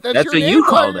called it. That's what you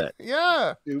called it.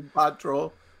 Yeah. Doom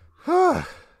Patrol. It's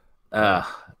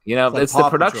the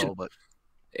production. Patrol,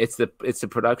 it's the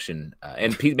production.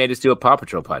 And Pete made us do a Paw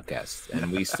Patrol podcast,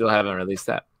 and we still haven't released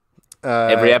that.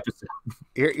 Every episode.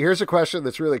 Here's a question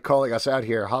that's really calling us out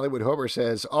here. Hollywood Homer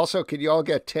says, also, can you all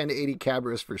get 1080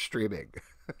 cameras for streaming?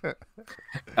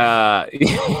 Yeah,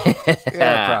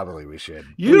 probably we should.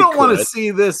 You don't want to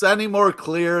see this any more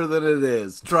clear than it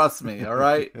is. Trust me, all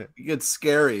right? It gets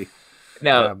scary.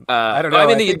 No, I don't know.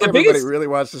 I think everybody biggest... really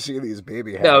wants to see these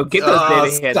baby heads. No, get those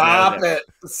baby heads. Stop it.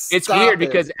 It's weird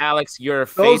because, Alex, your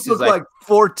face those is like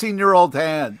 14-year-old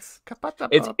hands.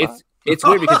 It's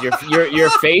weird because your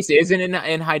face isn't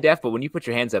in high def, but when you put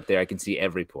your hands up there, I can see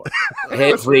every pore,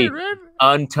 every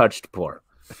untouched pore.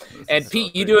 And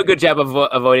Pete, you do a good job of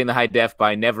avoiding the high def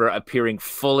by never appearing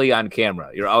fully on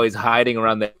camera. You're always hiding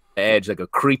around the edge like a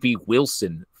creepy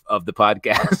Wilson of the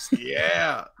podcast.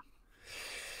 Yeah.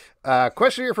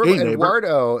 Question here from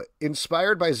Eduardo.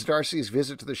 Inspired by Zdarsky's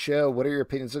visit to the show, what are your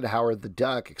opinions on Howard the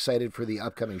Duck? Excited for the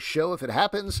upcoming show if it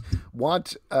happens?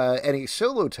 Want any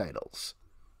solo titles?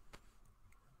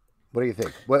 What do you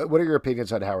think? What are your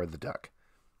opinions on Howard the Duck?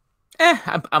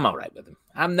 I'm all right with him.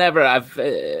 I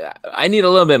need a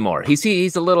little bit more.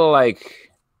 He's a little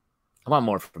like, I want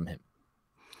more from him.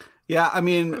 Yeah, I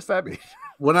mean, what does that mean?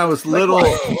 When I was little,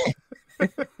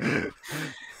 hey,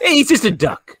 he's just a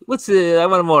duck. I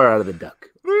want more out of the duck.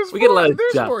 We get a lot of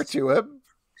ducks. There's more to him.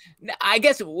 I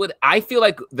guess I feel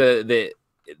like the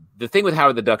thing with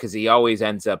Howard the Duck is he always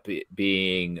ends up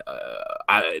being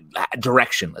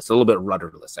directionless, a little bit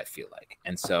rudderless, I feel like.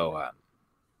 And so,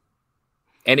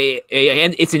 and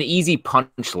it's an easy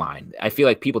punchline. I feel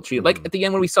like people treat it like at the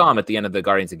end when we saw him at the end of the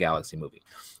Guardians of the Galaxy movie,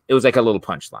 it was like a little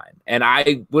punchline. And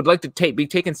I would like to be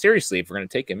taken seriously if we're going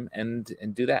to take him and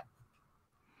do that.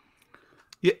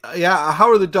 Yeah,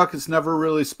 Howard the Duck has never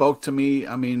really spoke to me.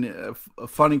 I mean, a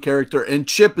funny character, and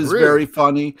Chip is very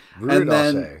funny. Rude, and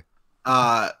then,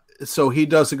 so he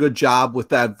does a good job with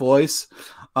that voice.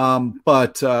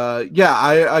 But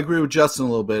I agree with Justin a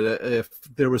little bit. If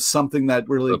there was something that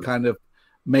really kind of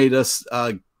made us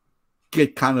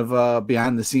get kind of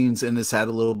behind the scenes in his head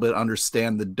a little bit,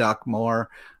 understand the duck more,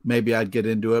 maybe I'd get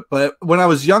into it. But when I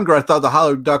was younger, I thought the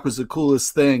Howard Duck was the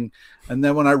coolest thing. And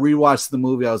then when I rewatched the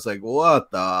movie, I was like,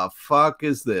 what the fuck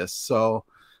is this? So,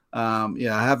 I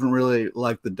haven't really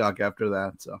liked the duck after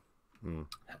that. So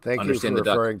thank you for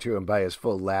referring to him by his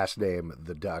full last name,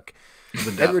 the Duck.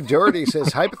 Edward Doherty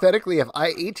says, hypothetically, if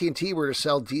AT&T were to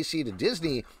sell DC to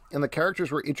Disney and the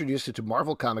characters were introduced into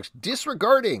Marvel Comics,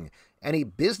 disregarding any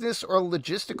business or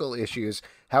logistical issues,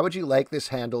 how would you like this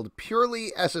handled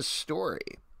purely as a story?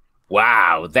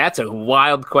 Wow, that's a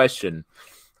wild question.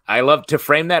 I love to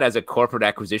frame that as a corporate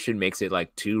acquisition makes it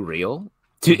like too real.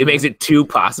 It makes it too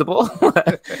possible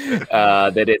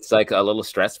that it's like a little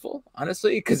stressful,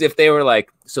 honestly. Because if they were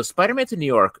like, so Spider-Man's in New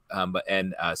York,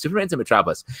 and Superman's in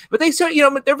Metropolis, but they sort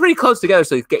they're pretty close together,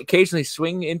 so they occasionally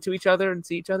swing into each other and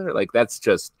see each other. Like that's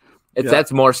just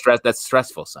that's more stress. That's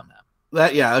stressful somehow.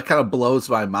 That kind of blows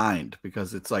my mind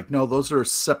because it's like, no, those are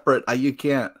separate. You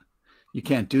can't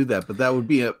do that. But that would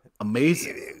be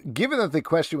amazing. Given that the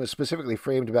question was specifically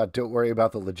framed about don't worry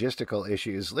about the logistical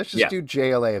issues, let's just do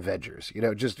JLA Avengers. You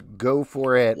know, just go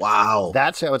for it. Wow.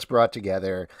 That's how it's brought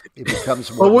together. It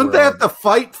becomes one But wouldn't they world. have to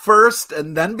fight first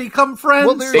and then become friends?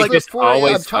 Well, there's Like, the just four I'm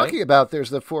always talking about.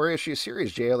 There's the 4-issue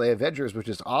series, JLA Avengers, which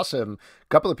is awesome. A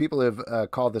couple of people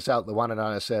have called this out.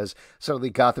 Luana says,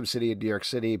 suddenly Gotham City and New York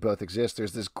City both exist.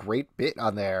 There's this great bit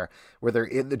on there where they're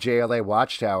in the JLA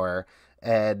Watchtower,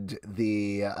 and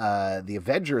the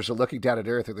Avengers are looking down at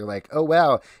Earth, and they're like, oh,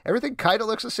 wow, everything kind of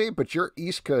looks the same, but your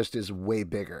East Coast is way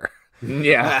bigger.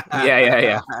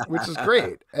 Yeah. Which is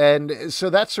great. And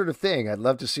so that sort of thing, I'd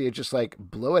love to see it just like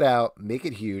blow it out, make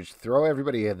it huge, throw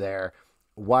everybody in there.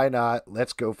 Why not?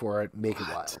 Let's go for it. Make it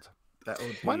wild. That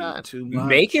would Why be not? too much.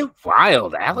 Make it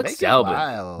wild, Alex Make it Delvin.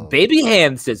 wild. Baby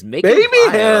Hands says, make Baby it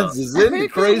wild. Hands is into Make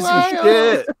it crazy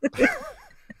wild. shit.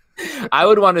 I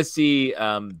would want to see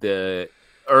the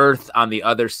Earth on the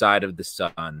other side of the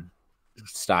sun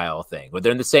style thing, where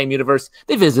they're in the same universe.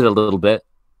 They visit a little bit,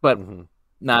 but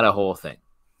not a whole thing.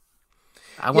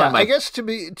 I guess to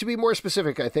be more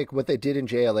specific, I think what they did in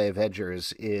JLA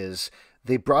Avengers is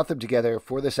they brought them together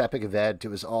for this epic event. It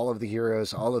was all of the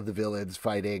heroes, all of the villains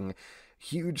fighting,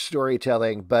 huge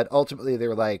storytelling, but ultimately they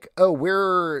were like, oh,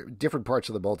 we're different parts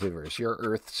of the multiverse. You're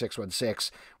Earth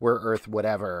 616, we're Earth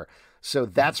whatever. So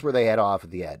that's where they head off at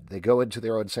the end. They go into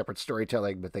their own separate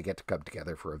storytelling, but they get to come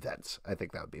together for events. I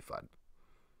think that would be fun.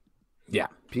 Yeah.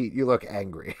 Pete, you look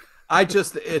angry. I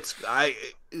don't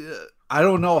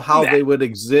know how they would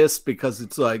exist, because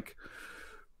it's like,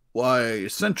 why,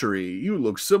 Century, you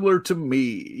look similar to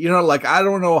me. You know, like, I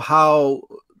don't know how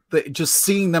just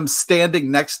seeing them standing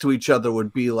next to each other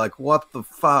would be like, what the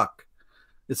fuck?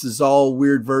 This is all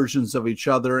weird versions of each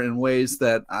other in ways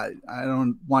that I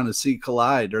don't want to see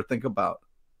collide or think about.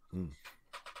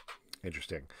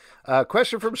 Interesting.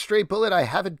 Question from Stray Bullet. I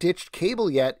haven't ditched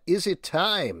cable yet. Is it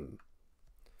time?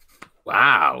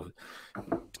 Wow.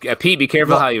 Pete, be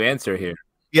careful how you answer here.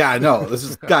 Yeah, I know. This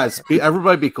is, guys,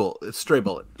 everybody be cool. It's Stray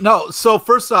Bullet. No, so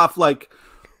first off, like,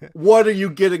 what are you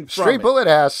getting from Stray it? Bullet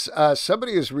asks,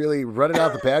 somebody is really running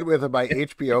out the bandwidth of my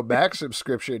HBO Max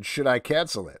subscription. Should I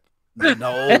cancel it? No,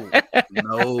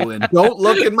 and don't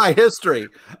look in my history.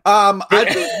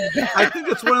 I think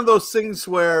it's one of those things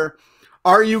where,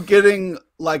 are you getting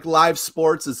like live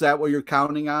sports? Is that what you're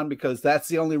counting on? Because that's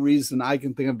the only reason I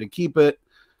can think of to keep it.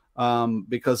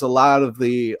 Because a lot of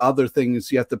the other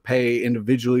things you have to pay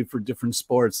individually for different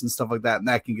sports and stuff like that, and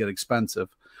that can get expensive.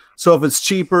 So if it's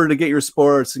cheaper to get your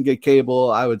sports and get cable,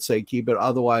 I would say keep it.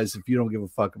 Otherwise, if you don't give a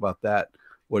fuck about that,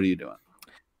 what are you doing?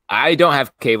 I don't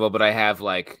have cable, but I have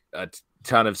like a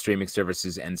ton of streaming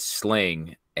services and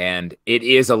Sling, and it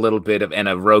is a little bit of, and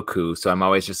a Roku. So I'm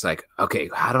always just like, okay,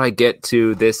 how do I get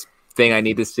to this thing I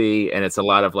need to see? And it's a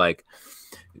lot of like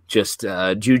just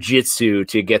jujitsu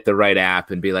to get the right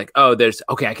app and be like, oh,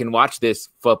 I can watch this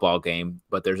football game,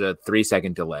 but there's a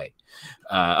 3-second delay.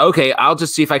 Okay, I'll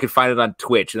just see if I can find it on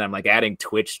Twitch. And I'm like adding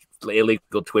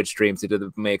illegal Twitch streams into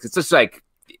the mix. It's just like,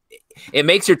 it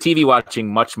makes your TV watching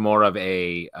much more of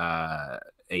a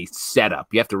setup.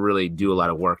 You have to really do a lot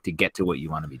of work to get to what you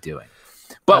want to be doing.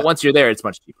 But once you're there, it's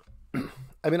much cheaper.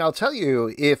 I mean, I'll tell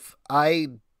you, if I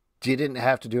didn't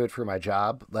have to do it for my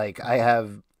job, like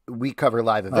we cover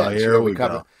live events. Oh, here we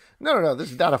cover. go. No,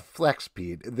 this is not a flex,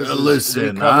 Pete.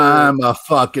 Listen, I'm a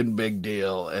fucking big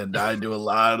deal, and I do a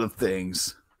lot of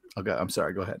things. Okay, I'm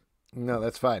sorry. Go ahead. No,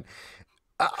 that's fine.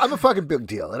 I'm a fucking big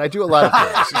deal, and I do a lot of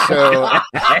things. So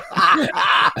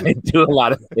I do a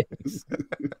lot of things.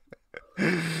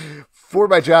 For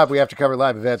my job, we have to cover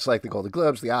live events like the Golden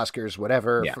Globes, the Oscars,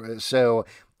 whatever. Yeah. So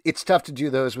it's tough to do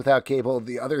those without cable.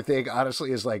 The other thing,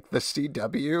 honestly, is like the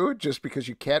CW, just because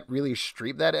you can't really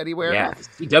stream that anywhere. Yeah,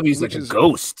 the CW's like a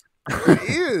ghost. It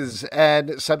is.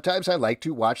 And sometimes I like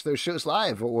to watch those shows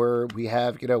live, or we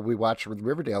watch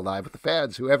Riverdale live with the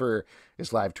fans, whoever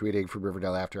is live tweeting from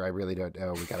Riverdale after. I really don't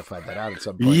know. We got to find that out at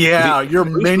some point. Yeah, your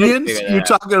minions? You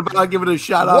talking about giving a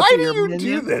shout out to your minions? Why do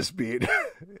you do this, Pete?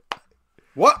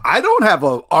 What? I don't have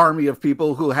an army of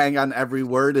people who hang on every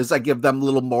word as I give them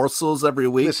little morsels every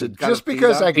week. Listen, just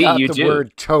because I got the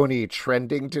word Tony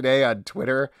trending today on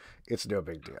Twitter, it's no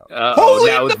big deal.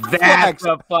 That's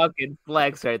a fucking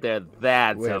flex right there.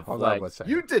 That's a flex.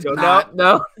 You did not.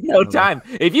 No time.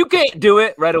 If you can't do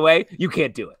it right away, you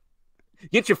can't do it.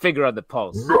 Get your finger on the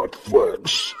pulse. Not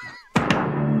flex.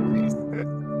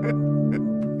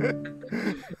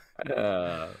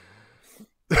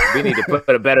 We need to put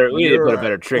a better.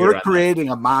 Trigger. We're creating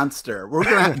a monster. We're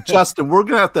gonna have, Justin. We're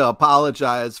gonna have to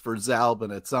apologize for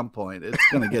Zalbin at some point. It's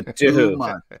gonna get too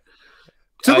much.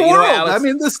 to the you know world. what, Alex? I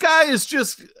mean, this guy is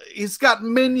just—he's got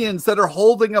minions that are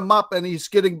holding him up, and he's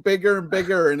getting bigger and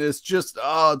bigger, and it's just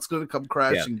it's going to come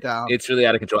crashing down. It's really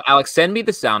out of control. Alex, send me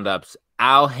the sound ups.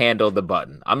 I'll handle the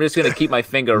button. I'm just going to keep my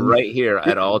finger right here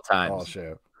at all times. All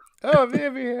show. Oh,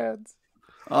 baby hands.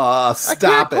 Oh,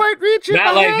 stop it! Quite reach it.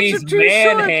 Not My like hands these are too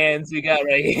man short. hands you got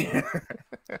right here.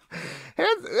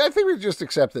 Hands, I think we just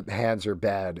accept that hands are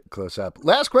bad close up.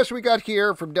 Last question we got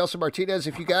here from Delsa Martinez.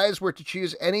 If you guys were to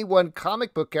choose any one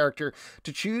comic book character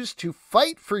to choose to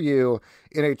fight for you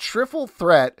in a triple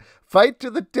threat fight to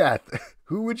the death,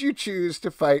 who would you choose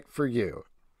to fight for you?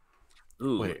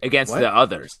 Ooh, Wait, against what? the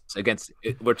others.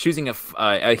 We're choosing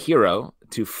a hero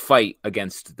to fight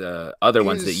against the other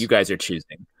ones that you guys are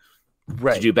choosing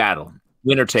to do battle.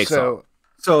 Winner takes all.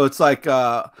 So it's like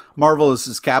Marvel is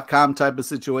Capcom type of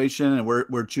situation, and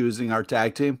we're choosing our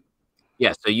tag team.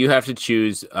 Yeah, so you have to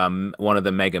choose one of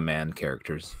the Mega Man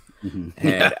characters. Mm-hmm.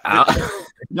 And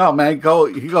No, man, you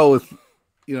go with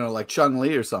like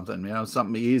Chun-Li or something.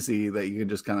 Something easy that you can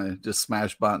just kind of just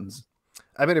smash buttons.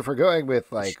 I mean, if we're going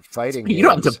with like fighting you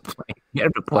don't have to play. You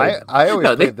have to play. I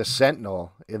always played the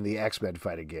Sentinel in the X-Men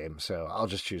fighting game, so I'll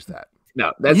just choose that.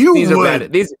 No, these are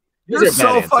bad. These You're are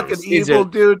so bad fucking answers. evil,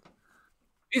 dude.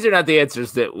 These are not the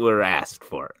answers that were asked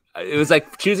for. It was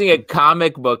like choosing a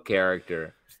comic book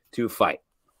character to fight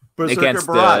against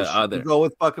Barrage. the other. You go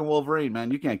with fucking Wolverine,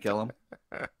 man. You can't kill him.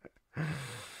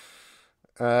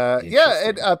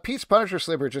 And Pete's Punisher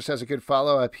Slipper just has a good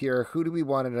follow-up here. Who do we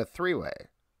want in a three-way?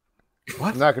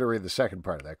 What? I'm not going to read the second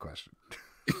part of that question.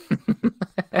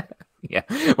 Yeah.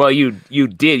 Well, you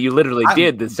literally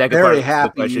did the second part of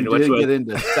the question. You didn't get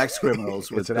into sex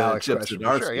criminals with an Alex Chip question.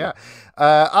 Zdarsky. Sure, yeah.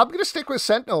 I'm going to stick with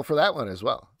Sentinel for that one as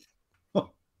well. Oh,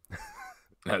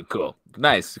 cool.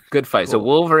 Nice. Good fight. Cool. So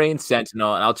Wolverine,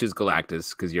 Sentinel, and I'll choose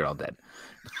Galactus because you're all dead.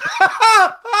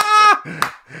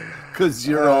 Because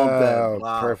you're all dead.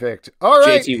 Wow. Perfect. All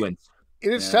right. JT wins.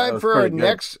 It is time for our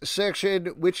next section,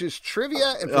 which is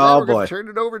trivia. And for that, we're going to turn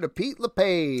it over to Pete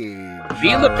LePage.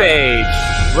 Pete LePage.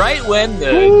 Right when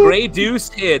the Grey Deuce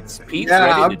hits, Pete's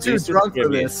ready to I'm do too some drunk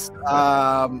trivia. for this.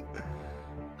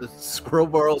 The Squirrel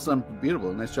Barrel's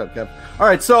unbeatable. Nice job, Kev. All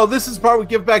right, so this is part we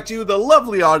give back to you, the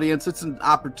lovely audience. It's an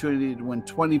opportunity to win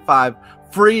 $25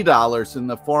 free in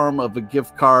the form of a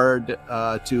gift card to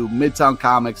Midtown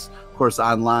Comics, of course,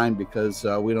 online, because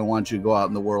we don't want you to go out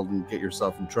in the world and get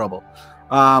yourself in trouble.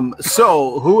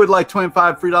 So who would like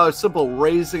 $25 free? Simple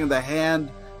raising of the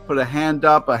hand. Put a hand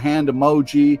up, a hand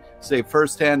emoji, say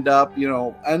first hand up, any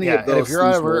of those. And if you're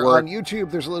on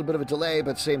YouTube, there's a little bit of a delay,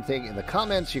 but same thing in the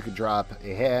comments. You could drop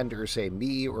a hand or say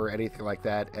me or anything like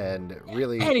that. And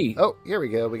really, Eddie. Oh, here we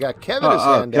go. We got Kevin's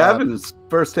hand up. Kevin's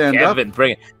first hand up. Kevin,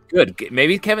 bring it. Good.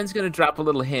 Maybe Kevin's going to drop a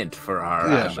little hint for our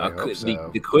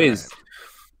the quiz.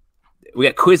 Right. We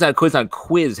got quiz on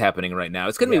quiz happening right now.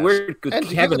 It's going to be weird. And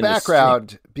to give the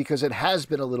background, because it has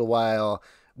been a little while,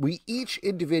 we each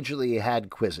individually had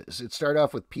quizzes. It started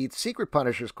off with Pete's Secret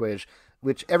Punishers quiz,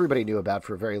 which everybody knew about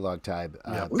for a very long time.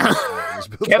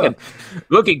 Kevin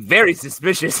looking very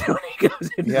suspicious when he goes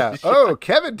into the show. Oh,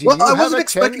 Kevin, do you have I wasn't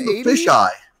expecting the fisheye.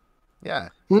 Yeah.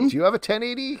 Do you have a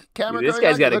 1080 camera? Dude, this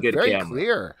guy's got a good very camera.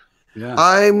 Clear. Yeah.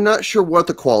 I'm not sure what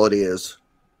the quality is.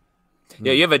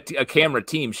 Yeah, you have a camera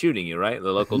team shooting you, right?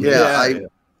 The local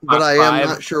but I am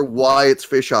not sure why it's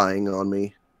fisheyeing on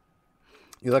me.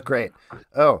 You look great.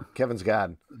 Oh, Kevin's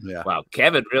gone. Yeah. Wow,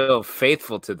 Kevin, real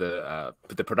faithful to the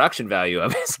production value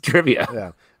of his trivia.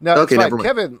 Yeah. No, okay, it's fine.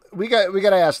 Kevin, we got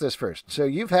to ask this first. So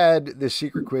you've had this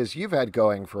secret quiz you've had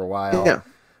going for a while. Yeah.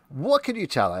 What can you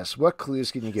tell us? What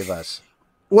clues can you give us?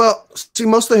 Well, see,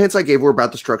 most of the hints I gave were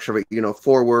about the structure of it.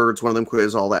 4 words, one of them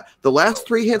quiz, all that. The last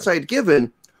 3 hints I had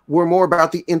given were more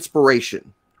about the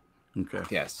inspiration. Okay.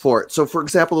 Yes. For it. So, for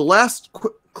example, the last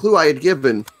clue I had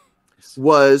given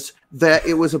was that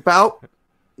it was about,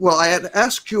 I had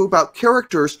asked you about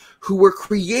characters who were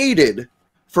created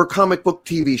for comic book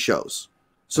TV shows.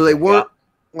 So they weren't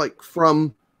like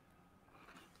from,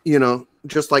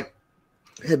 just like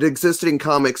had existed in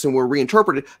comics and were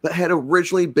reinterpreted, but had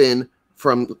originally been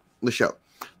from the show.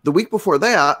 The week before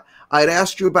that, I had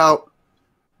asked you about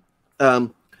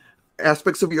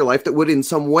aspects of your life that would in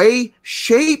some way,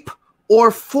 shape,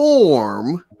 or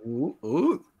form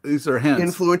these are hints.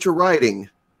 Influence your writing.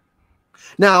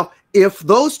 Now, if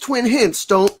those twin hints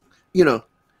don't,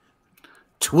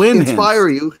 inspire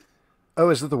you. Oh,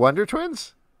 is it the Wonder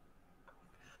Twins?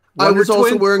 I was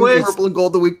also wearing purple and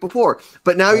gold the week before,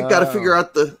 but now you've got to figure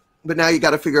out the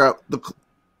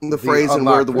phrase and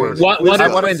where the word. Wonder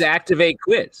Twins activate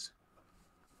quiz.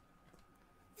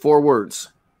 4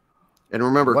 words, and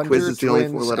remember, Wonder quiz is the only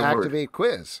 4-letter word. Activate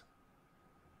quiz.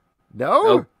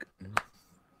 No.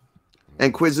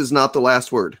 and quiz is not the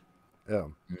last word.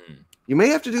 Oh. You may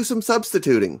have to do some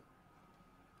substituting.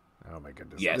 Oh my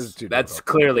goodness. Yes, that's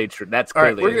clearly true. That's all right.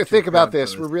 clearly We're going to think about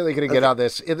this. Calculus. We're really going to get on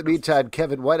this. In the meantime,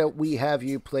 Kevin, why don't we have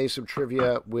you play some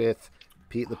trivia with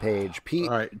Pete LePage? Pete,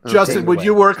 All right, Justin, take it would away.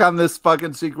 you work on this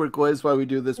fucking secret quiz while we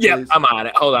do this? Yeah, please? I'm on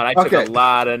it. Hold on, I took Okay. a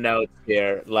lot of notes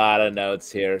here.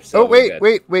 Oh So wait.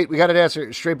 We got an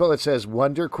answer. Straight Bullet says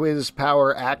Wonder Quiz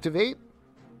Power Activate.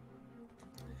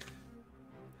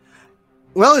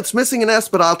 Well, it's missing an S,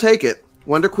 but I'll take it.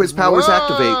 Wonder Quiz Powers Whoa!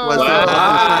 Activate was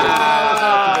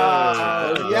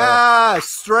Yeah,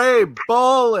 stray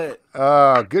bullet.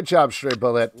 Oh, good job, Stray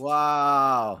Bullet.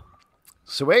 Wow.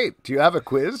 So wait, do you have a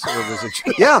quiz, or was it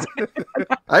just... Yeah,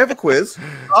 I have a quiz.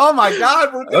 Oh my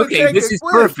God, we're gonna Okay, take this a is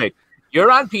quiz. perfect. You're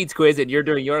on Pete's quiz and you're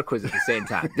doing your quiz at the same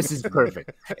time. This is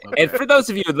perfect. And for those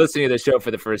of you listening to the show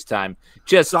for the first time,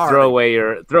 just Sorry. throw away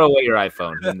your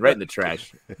iPhone and right in the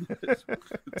trash.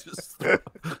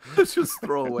 just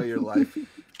throw away your life.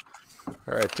 All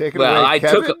right, take it Well, away, I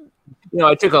Kevin.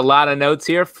 took a lot of notes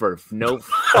here for no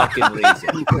fucking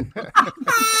reason.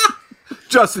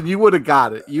 Justin, you would have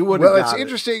got it. You would have Well, got it's it.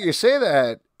 interesting you say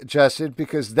that, Justin,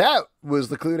 because that was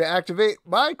the clue to activate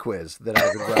my quiz that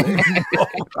I've been running. Oh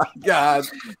my God.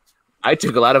 I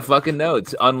took a lot of fucking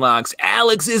notes. Unlocks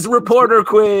Alex's reporter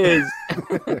quiz.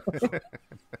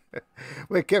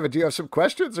 Wait, Kevin, do you have some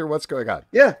questions, or what's going on?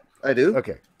 Yeah, I do.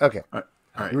 Okay. All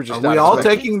right. You were just Are not we all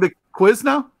expecting- taking the quiz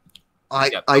now? I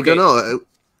Yep, don't okay. know.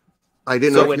 I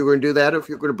didn't So know if you were going to do that, or if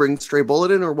you're going to bring Stray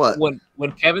Bullet in, or what.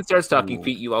 When Kevin starts talking,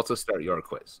 Pete, you also start your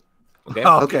quiz. Okay.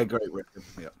 Oh, okay, great.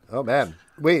 Yeah. Oh man,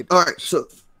 wait. All right, so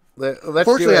Let's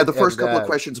fortunately, do I it, had the first and, couple of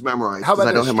questions memorized How because about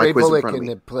I don't the have my Stray quiz in Bullet front of me.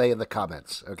 can play in the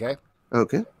comments? Okay.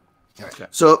 Okay. Okay.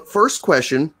 So first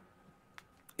question,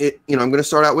 I'm going to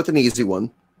start out with an easy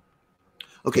one.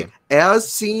 Okay. As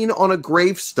seen on a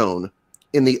gravestone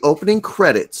in the opening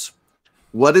credits,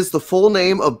 what is the full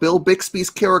name of Bill Bixby's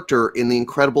character in The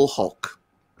Incredible Hulk?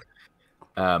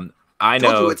 I Told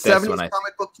know you it's this 70s one.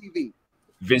 comic book TV.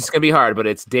 This is gonna be hard, but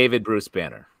it's David Bruce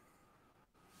Banner.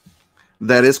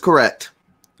 That is correct.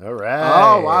 All right.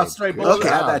 Oh, wow. Stray Good bullet. Okay.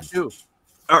 I had job. that too.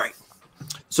 All right.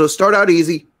 So start out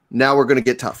easy. Now we're going to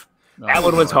get tough. That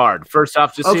one was hard. First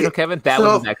off, just so you Okay, know, Kevin, that so-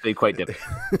 one was actually quite difficult.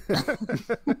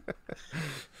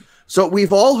 So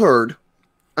we've all heard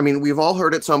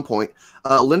at some point,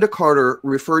 Linda Carter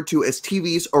referred to as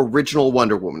TV's original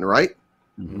Wonder Woman, right?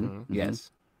 Mhm.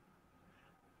 Yes.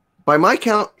 By my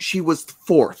count, she was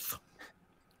fourth.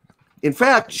 In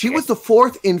fact, she was the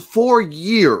fourth in 4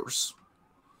 years.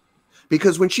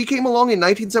 Because when she came along in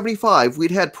 1975,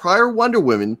 we'd had prior Wonder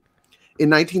Women in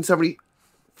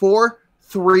 1974,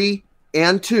 3,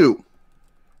 and 2.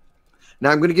 Now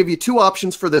I'm going to give you two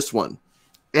options for this one.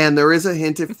 And there is a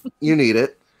hint if you need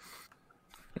it.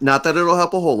 Not that it'll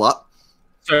help a whole lot.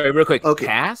 Sorry, real quick. Okay.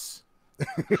 Pass?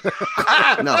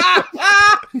 No.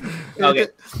 Okay.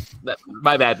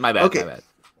 My bad. Okay.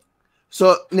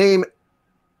 So name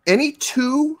any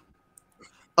two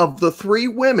of the three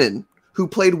women who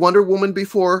played Wonder Woman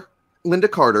before Linda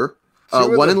Carter. Two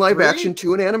of One the in live three? action,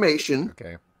 two in animation.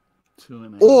 Okay.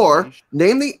 Or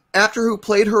name the actor who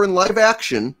played her in live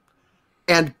action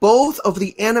and both of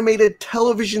the animated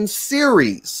television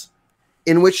series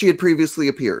in which she had previously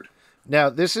appeared. Now,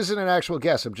 this isn't an actual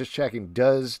guess. I'm just checking.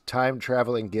 Does time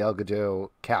traveling Gal Gadot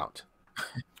count?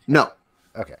 No.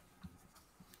 Okay.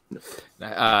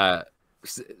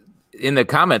 In the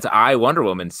comments, Wonder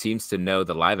Woman seems to know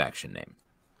the live action name.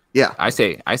 Yeah. I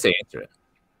say answer it.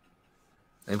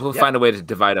 And we'll find a way to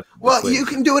divide up. the Well, quiz. you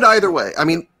can do it either way. I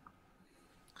mean,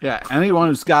 Yeah, anyone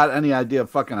who's got any idea,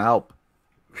 fucking help.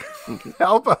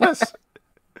 Help us.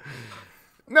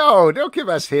 No, don't give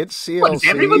us hints, What, is CLC.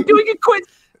 everyone doing a quiz?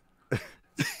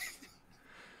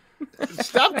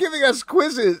 Stop giving us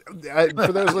quizzes.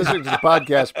 For those listening to the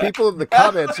podcast, people in the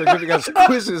comments are giving us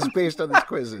quizzes based on these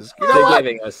quizzes. You know They're what?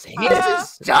 giving us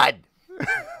hints. Done.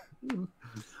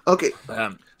 okay.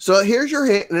 Um, So here's your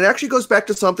hint, and it actually goes back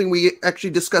to something we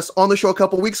actually discussed on the show a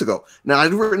couple weeks ago. Now,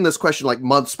 I'd written this question like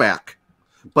months back,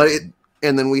 and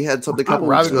then we had something a couple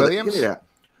weeks Robin ago. Williams? Yeah.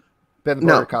 Ben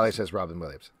No. Porter Collie says Robin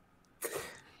Williams.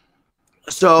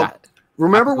 So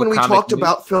remember when we comic talked news?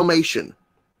 about Filmation?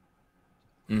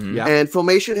 mhm. Yeah. And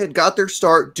Filmation had got their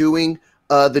start doing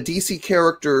the DC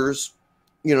characters.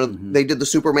 You know, they did the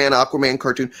Superman, Aquaman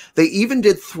cartoon. They even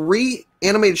did 3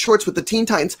 animated shorts with the Teen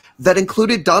Titans that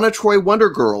included Donna Troy Wonder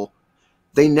Girl.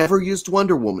 They never used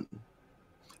Wonder Woman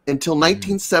until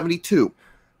 1972.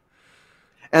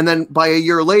 And then by a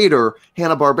year later,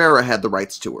 Hanna-Barbera had the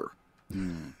rights to her.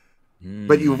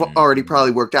 But you've already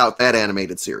probably worked out that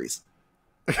animated series.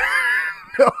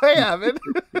 No, I haven't.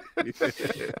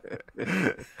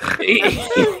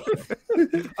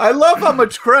 I love how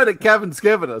much credit Kevin's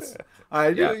given us. I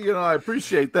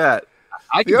appreciate that.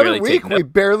 The other week, we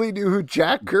barely knew who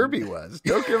Jack Kirby was.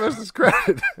 Don't give us this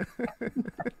credit.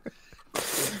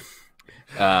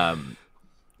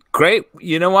 Great.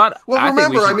 You know what? Well,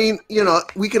 remember,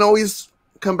 we can always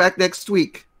come back next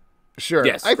week. Sure.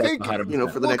 Yes, I think for the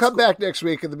next. We'll come back next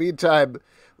week. In the meantime,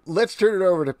 let's turn it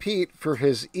over to Pete for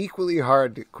his equally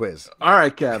hard quiz. All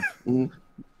right, Kev.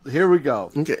 Here we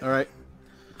go. Okay. All right.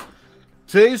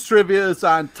 Today's trivia is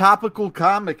on topical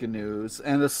comic news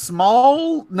and a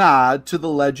small nod to the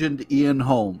legend Ian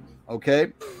Holm.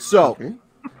 Okay? So,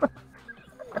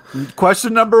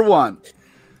 question number 1.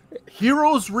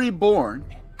 Heroes Reborn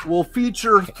will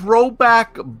feature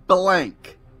throwback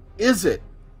blank. Is it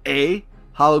A,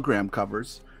 hologram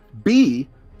covers, B,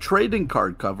 trading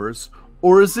card covers,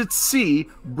 or is it C,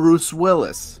 Bruce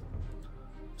Willis?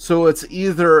 So it's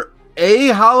either A,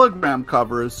 hologram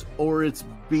covers, or it's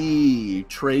B,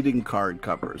 trading card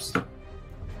covers.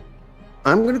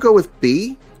 I'm going to go with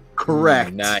B.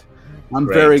 Correct. Nice. I'm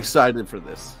Great. Very excited for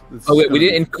this. We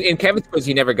did in Kevin's quiz.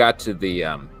 He never got to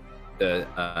the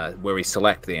where we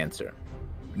select the answer,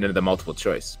 none of the multiple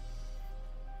choice.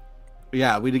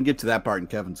 Yeah, we didn't get to that part in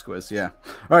Kevin's quiz. Yeah.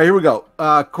 All right, here we go.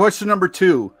 Question number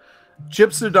 2.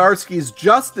 Chip Zdarsky's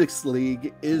Justice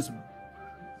League is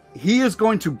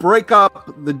going to break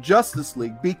up the Justice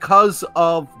League because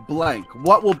of blank.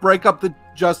 What will break up the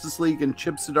Justice League in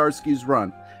Chip Zdarsky's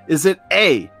run? Is it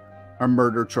A, a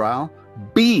murder trial,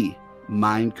 B,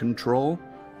 mind control,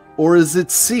 or is it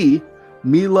C,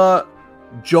 Mila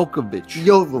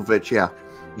Jovovich? Yeah.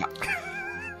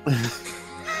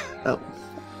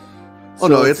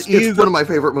 No, it's one of my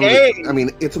favorite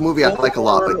movies. It's a movie I like a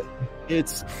lot. But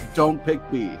it's don't pick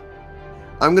B.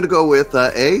 I'm going to go with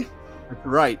A.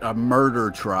 Right, a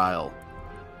murder trial.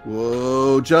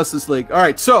 Whoa, Justice League. All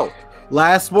right, so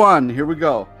last one. Here we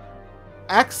go.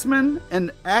 X-Men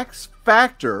and X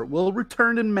Factor will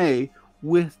return in May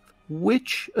with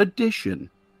which edition?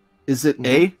 Is it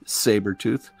A,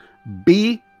 Sabretooth,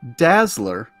 B,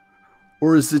 Dazzler,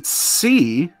 or is it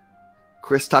C,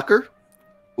 Chris Tucker?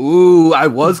 Ooh, I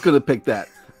was going to pick that,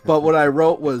 but what I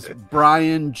wrote was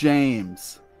Brian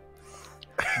James.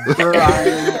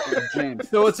 Brian James.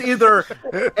 So it's either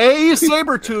A,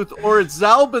 Sabretooth, or it's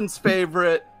Zalbin's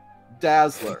favorite,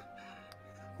 Dazzler.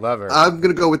 Love her. I'm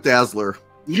going to go with Dazzler.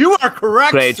 You are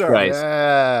correct, Great sir. price.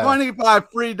 Yeah.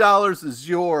 $25 free is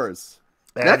yours.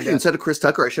 And actually, instead of Chris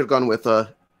Tucker, I should have gone with,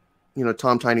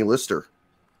 Tom Tiny Lister,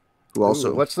 who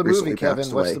also. What's the movie, Kevin?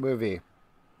 What's the movie?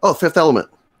 Oh, Fifth Element.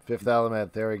 Fifth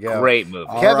Element. There we go. Great movie.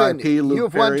 Kevin, R.I.P. Luke you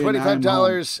have won Perry,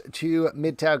 $25 to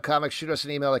Midtown Comics. Shoot us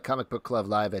an email at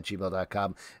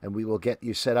comicbookclublive@gmail.com, and we will get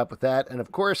you set up with that. And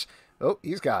of course,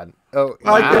 he's gone. Oh,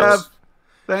 hi, wow. Kev.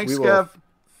 Thanks, we will Kev.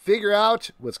 figure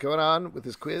out what's going on with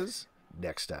this quiz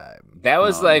next time. That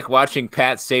was like watching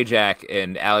Pat Sajak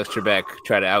and Alex Trebek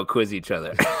try to out-quiz each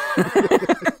other.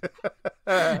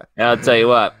 And I'll tell you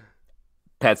what,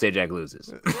 Pat Sajak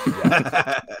loses.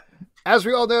 As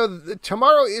we all know,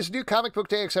 tomorrow is New Comic Book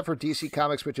Day, except for DC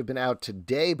Comics, which have been out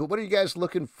today. But what are you guys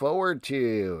looking forward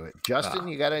to? Justin,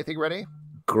 you got anything ready?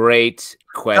 Great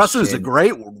question. Justin's a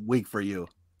great week for you.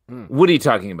 What are you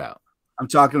talking about? I'm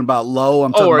talking about Low.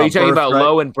 Are you talking about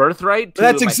Low and Birthright?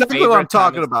 That's exactly what I'm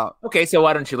talking about. Okay, so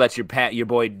why don't you let your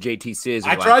boy JT Sizz?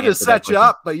 I tried to set you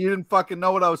up, but you didn't fucking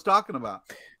know what I was talking about.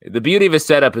 The beauty of a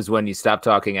setup is when you stop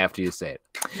talking after you say it.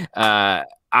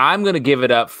 I'm going to give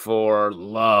it up for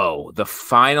Low, the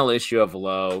final issue of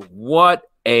Low. What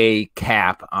a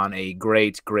cap on a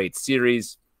great, great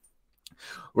series.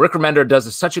 Rick Remender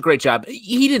does such a great job.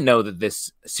 He didn't know that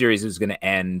this series was going to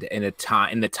end in the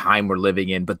time we're living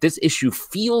in, but this issue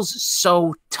feels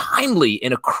so timely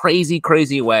in a crazy,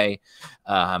 crazy way.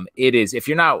 It is. If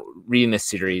you're not reading this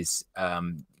series,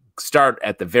 start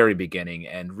at the very beginning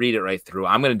and read it right through.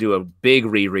 I'm going to do a big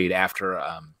reread after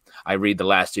I read the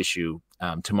last issue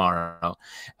tomorrow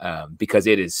because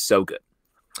it is so good.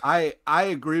 I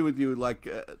agree with you. Like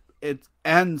it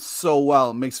ends so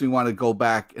well. It makes me want to go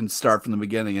back and start from the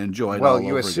begining and enjoy it. Well,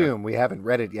 you assume we haven't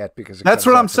read it yet because that's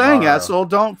what I'm saying, asshole.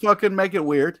 Don't fucking make it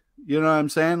weird. You know what I'm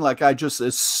saying? Like I'm just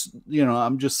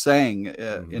saying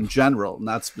in general,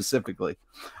 not specifically.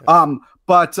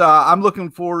 But I'm looking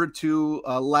forward to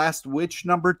Last Witch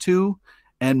 #2,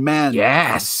 and man,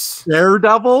 yes,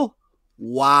 Daredevil.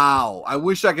 Wow, I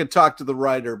wish I could talk to the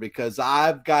writer because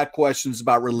I've got questions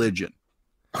about religion.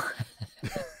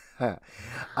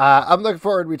 I'm looking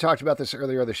forward. We talked about this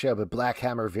earlier on the show, but Black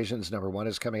Hammer Visions #1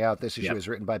 is coming out. This issue is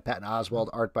written by Patton Oswalt,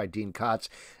 art by Dean Kotz,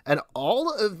 and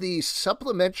all of the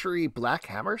supplementary Black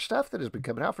Hammer stuff that has been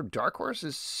coming out from Dark Horse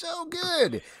is so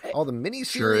good. All the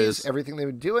miniseries, everything they've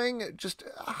been doing, just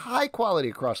high quality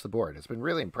across the board. It's been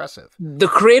really impressive. The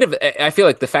creative, I feel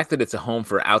like the fact that it's a home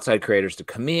for outside creators to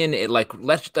come in, it like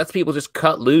lets people just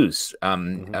cut loose,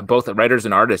 both writers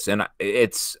and artists, and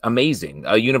it's amazing.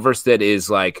 A universe that is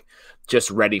like just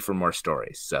ready for more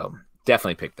stories. So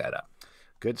definitely pick that up.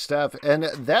 Good stuff. And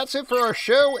that's it for our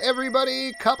show,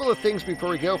 everybody. Couple of things before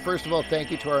we go. First of all, thank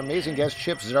you to our amazing guests,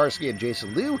 Chip Zdarsky and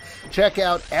Jason Loo. Check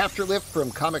out Afterlift from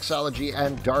ComiXology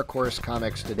and Dark Horse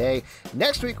Comics today.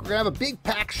 Next week, we're going to have a big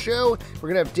packed show.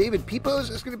 We're going to have David Pepos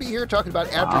is going to be here talking about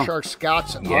Aftershock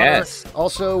Scott's honor.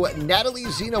 Also, Natalie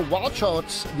Zena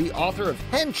Walschutz, the author of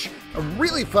Hench, a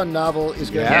really fun novel, is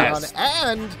going to be on.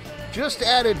 And just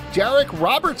added, Derek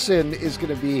Robertson is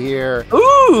going to be here.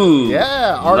 Ooh!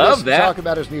 Yeah, artist to talk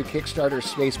about his new Kickstarter,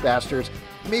 Space Bastards.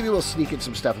 Maybe we'll sneak in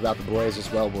some stuff about the boys as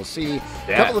well. We'll see.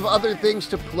 A couple of other things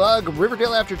to plug.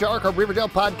 Riverdale After Dark, our Riverdale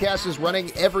podcast is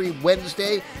running every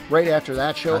Wednesday right after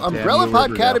that show. Umbrella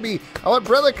Academy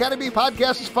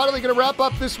podcast is finally going to wrap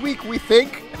up this week, we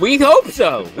think. We hope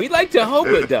so. We'd like to hope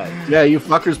it does. Yeah, you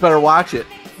fuckers better watch it.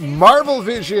 Marvel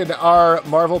Vision, our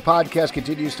Marvel podcast,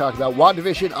 continues talking about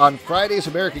WandaVision on Fridays.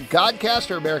 American Godcast,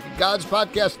 our American Gods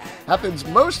podcast, happens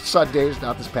most Sundays,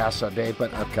 not this past Sunday,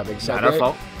 but upcoming Sunday.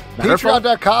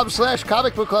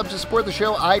 Patreon.com/Comic Book Club to support the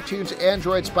show. iTunes,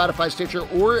 Android, Spotify, Stitcher,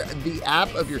 or the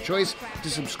app of your choice to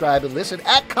subscribe and listen.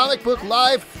 At Comic Book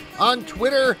Live on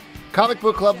Twitter.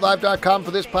 ComicBookClubLive.com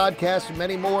for this podcast and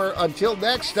many more. Until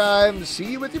next time, see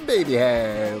you with your baby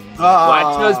hands.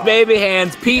 Watch those baby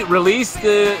hands. Pete, release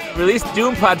the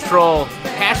Doom Patrol.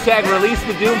 Hashtag release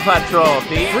the Doom Patrol,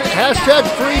 Pete. Hashtag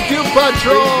free Doom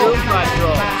Patrol. Free Doom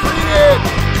Patrol. Free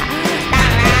it.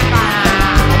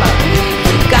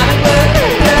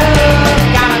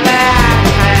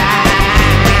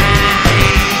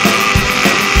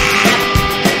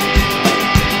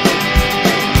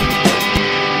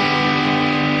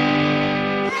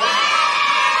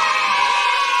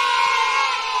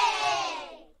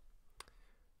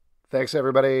 Thanks,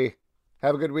 everybody.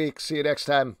 Have a good week. See you next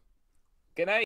time. Good night.